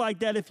live like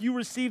that, if you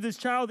receive this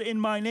child in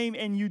my name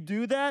and you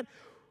do that,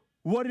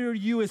 what are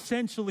you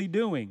essentially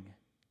doing?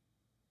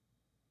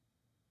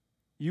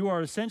 You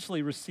are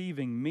essentially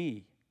receiving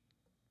me.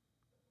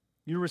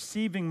 You're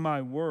receiving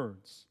my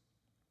words.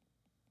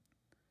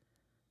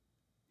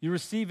 You're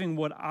receiving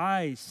what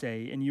I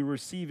say, and you're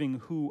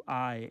receiving who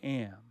I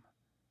am.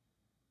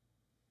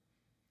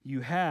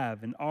 You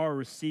have and are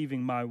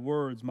receiving my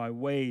words, my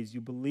ways.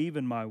 You believe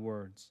in my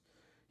words.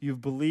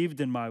 You've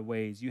believed in my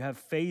ways. You have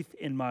faith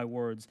in my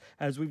words.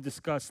 As we've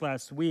discussed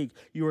last week,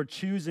 you are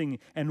choosing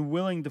and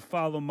willing to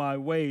follow my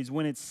ways.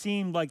 When it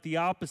seemed like the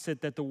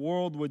opposite that the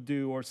world would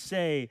do or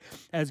say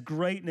as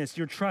greatness,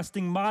 you're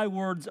trusting my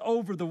words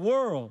over the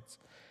world's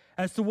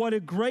as to what a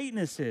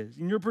greatness is.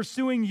 And you're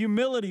pursuing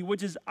humility,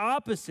 which is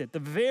opposite, the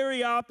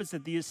very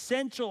opposite, the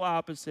essential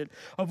opposite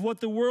of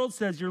what the world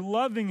says. You're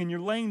loving and you're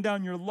laying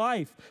down your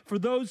life for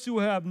those who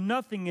have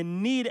nothing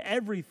and need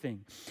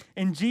everything.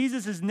 In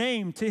Jesus'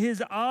 name, to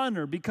his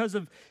honor, because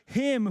of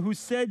him who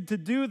said to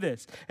do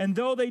this. And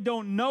though they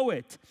don't know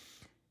it,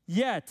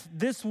 yet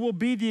this will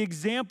be the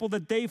example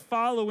that they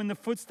follow in the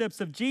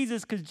footsteps of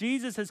Jesus, because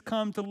Jesus has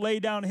come to lay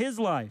down his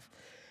life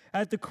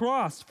at the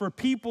cross for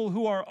people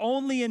who are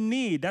only in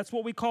need. That's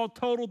what we call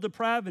total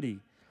depravity.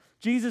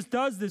 Jesus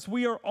does this.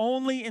 We are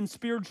only in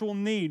spiritual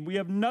need. We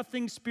have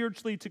nothing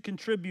spiritually to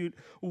contribute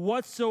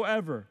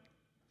whatsoever.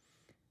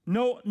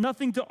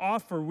 Nothing to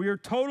offer. We are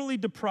totally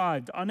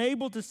deprived,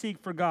 unable to seek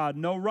for God,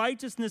 no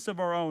righteousness of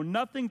our own,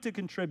 nothing to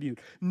contribute,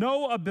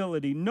 no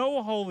ability,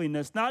 no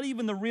holiness, not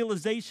even the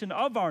realization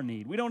of our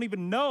need. We don't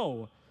even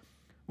know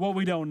what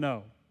we don't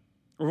know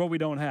or what we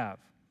don't have.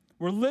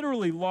 We're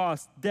literally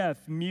lost,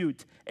 deaf,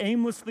 mute,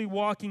 aimlessly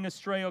walking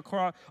astray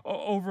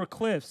over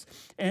cliffs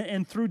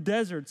and through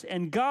deserts.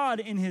 And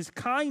God, in his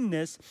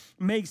kindness,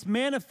 makes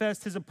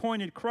manifest his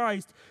appointed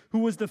Christ, who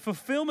was the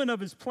fulfillment of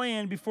his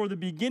plan before the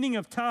beginning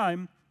of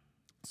time,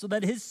 so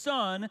that his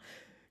Son,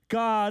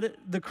 God,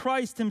 the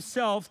Christ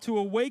himself, to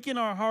awaken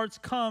our hearts,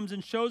 comes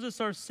and shows us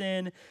our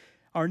sin,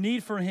 our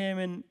need for him,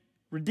 and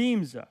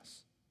redeems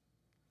us.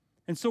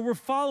 And so we're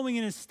following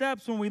in his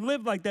steps when we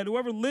live like that.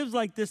 Whoever lives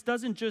like this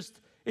isn't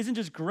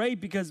just great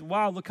because,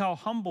 wow, look how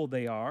humble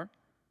they are.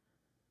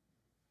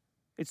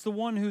 It's the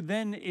one who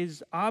then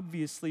is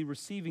obviously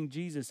receiving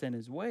Jesus and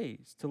his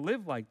ways. To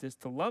live like this,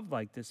 to love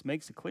like this,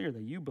 makes it clear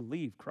that you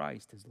believe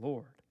Christ is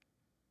Lord.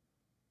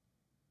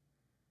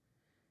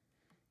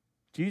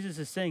 Jesus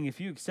is saying, if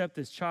you accept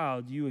this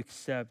child, you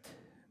accept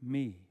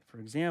me. For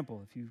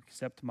example, if you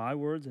accept my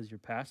words as your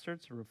pastor,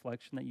 it's a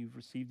reflection that you've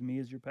received me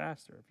as your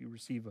pastor. If you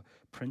receive a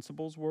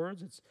principal's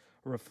words, it's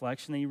a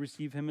reflection that you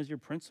receive him as your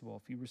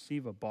principal. If you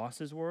receive a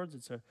boss's words,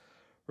 it's a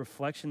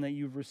reflection that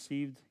you've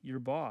received your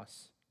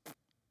boss.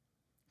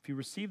 If you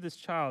receive this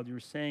child, you're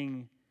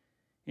saying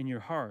in your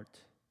heart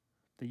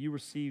that you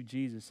receive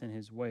Jesus and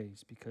his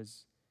ways,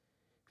 because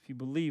if you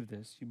believe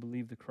this, you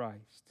believe the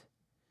Christ.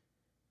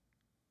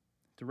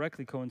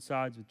 Directly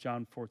coincides with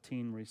John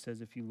 14, where he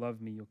says, if you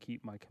love me, you'll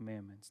keep my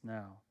commandments.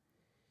 Now,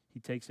 he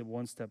takes it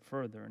one step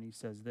further, and he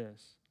says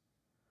this: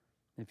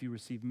 if you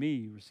receive me,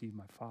 you receive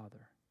my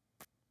Father.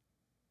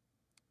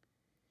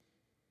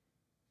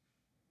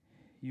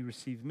 You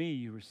receive me,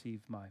 you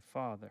receive my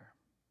Father.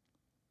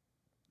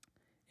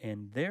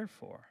 And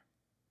therefore,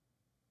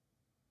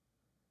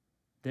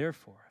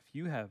 if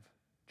you have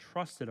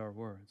trusted our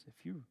words,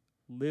 if you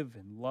live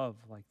and love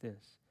like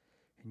this,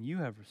 and you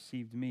have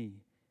received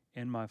me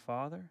and my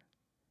Father,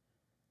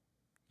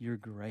 you're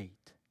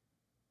great.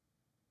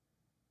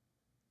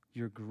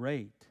 You're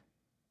great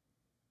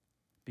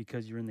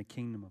because you're in the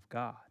kingdom of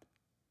God.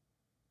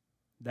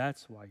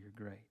 That's why you're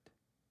great.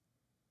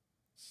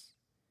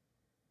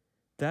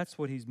 That's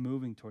what he's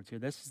moving towards here.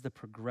 This is the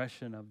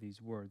progression of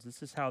these words.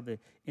 This is how the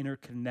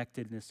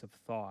interconnectedness of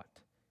thought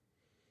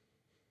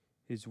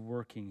is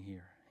working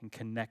here, and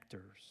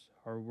connectors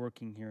are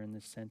working here in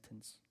this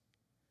sentence.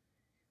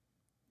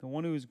 The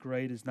one who is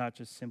great is not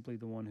just simply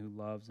the one who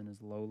loves and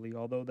is lowly,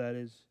 although that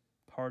is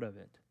part of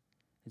it.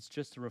 It's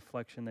just a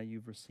reflection that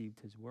you've received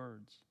his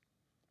words.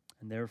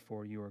 And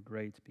therefore you are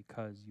great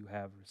because you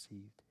have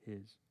received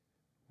his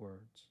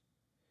words.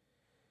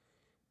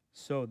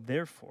 So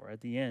therefore,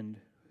 at the end,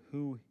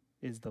 who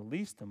is the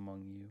least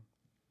among you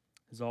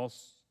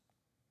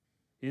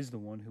is the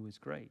one who is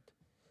great.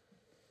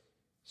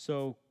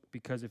 So,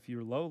 because if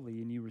you're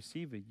lowly and you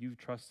receive it, you've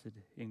trusted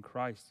in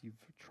Christ, you've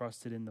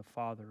trusted in the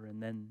Father,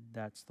 and then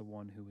that's the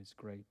one who is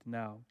great.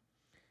 Now,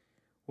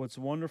 what's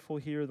wonderful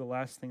here, the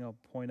last thing I'll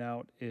point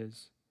out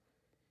is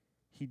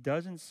he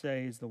doesn't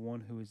say is the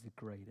one who is the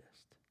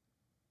greatest.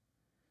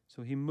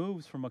 So he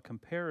moves from a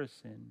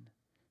comparison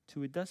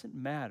to it doesn't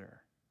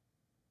matter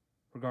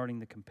regarding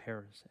the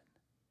comparison.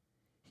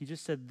 He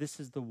just said this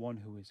is the one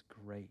who is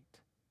great.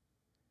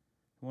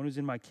 The one who's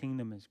in my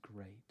kingdom is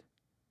great,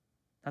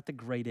 not the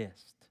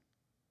greatest.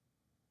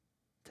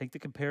 Take the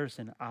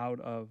comparison out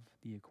of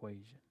the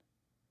equation.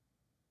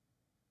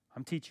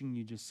 I'm teaching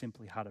you just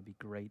simply how to be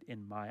great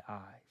in my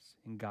eyes,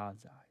 in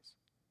God's eyes.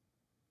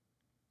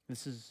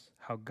 This is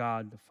how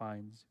God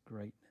defines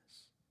greatness.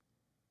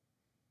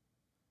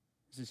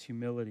 This is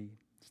humility.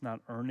 It's not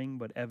earning,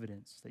 but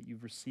evidence that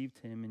you've received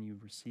him and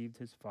you've received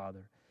his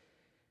Father,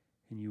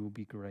 and you will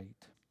be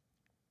great.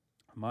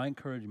 My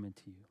encouragement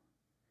to you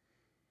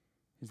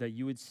is that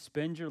you would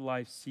spend your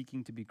life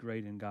seeking to be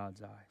great in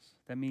God's eyes.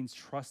 That means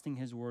trusting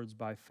his words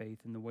by faith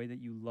in the way that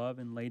you love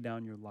and lay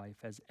down your life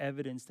as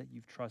evidence that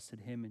you've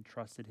trusted him and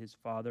trusted his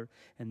Father,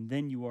 and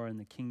then you are in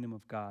the kingdom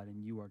of God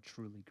and you are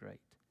truly great.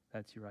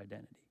 That's your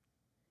identity.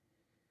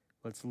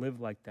 Let's live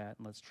like that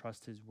and let's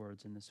trust his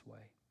words in this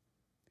way.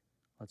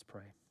 Let's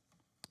pray.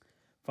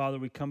 Father,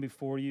 we come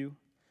before you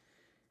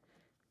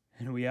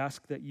and we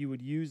ask that you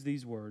would use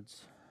these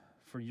words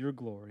for your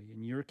glory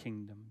and your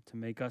kingdom to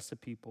make us a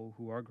people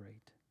who are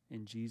great.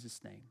 In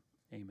Jesus' name,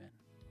 amen.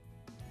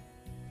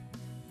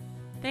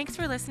 Thanks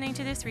for listening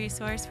to this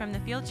resource from the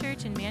Field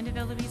Church in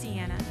Mandeville,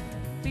 Louisiana.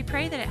 We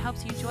pray that it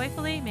helps you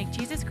joyfully make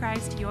Jesus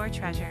Christ your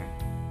treasure.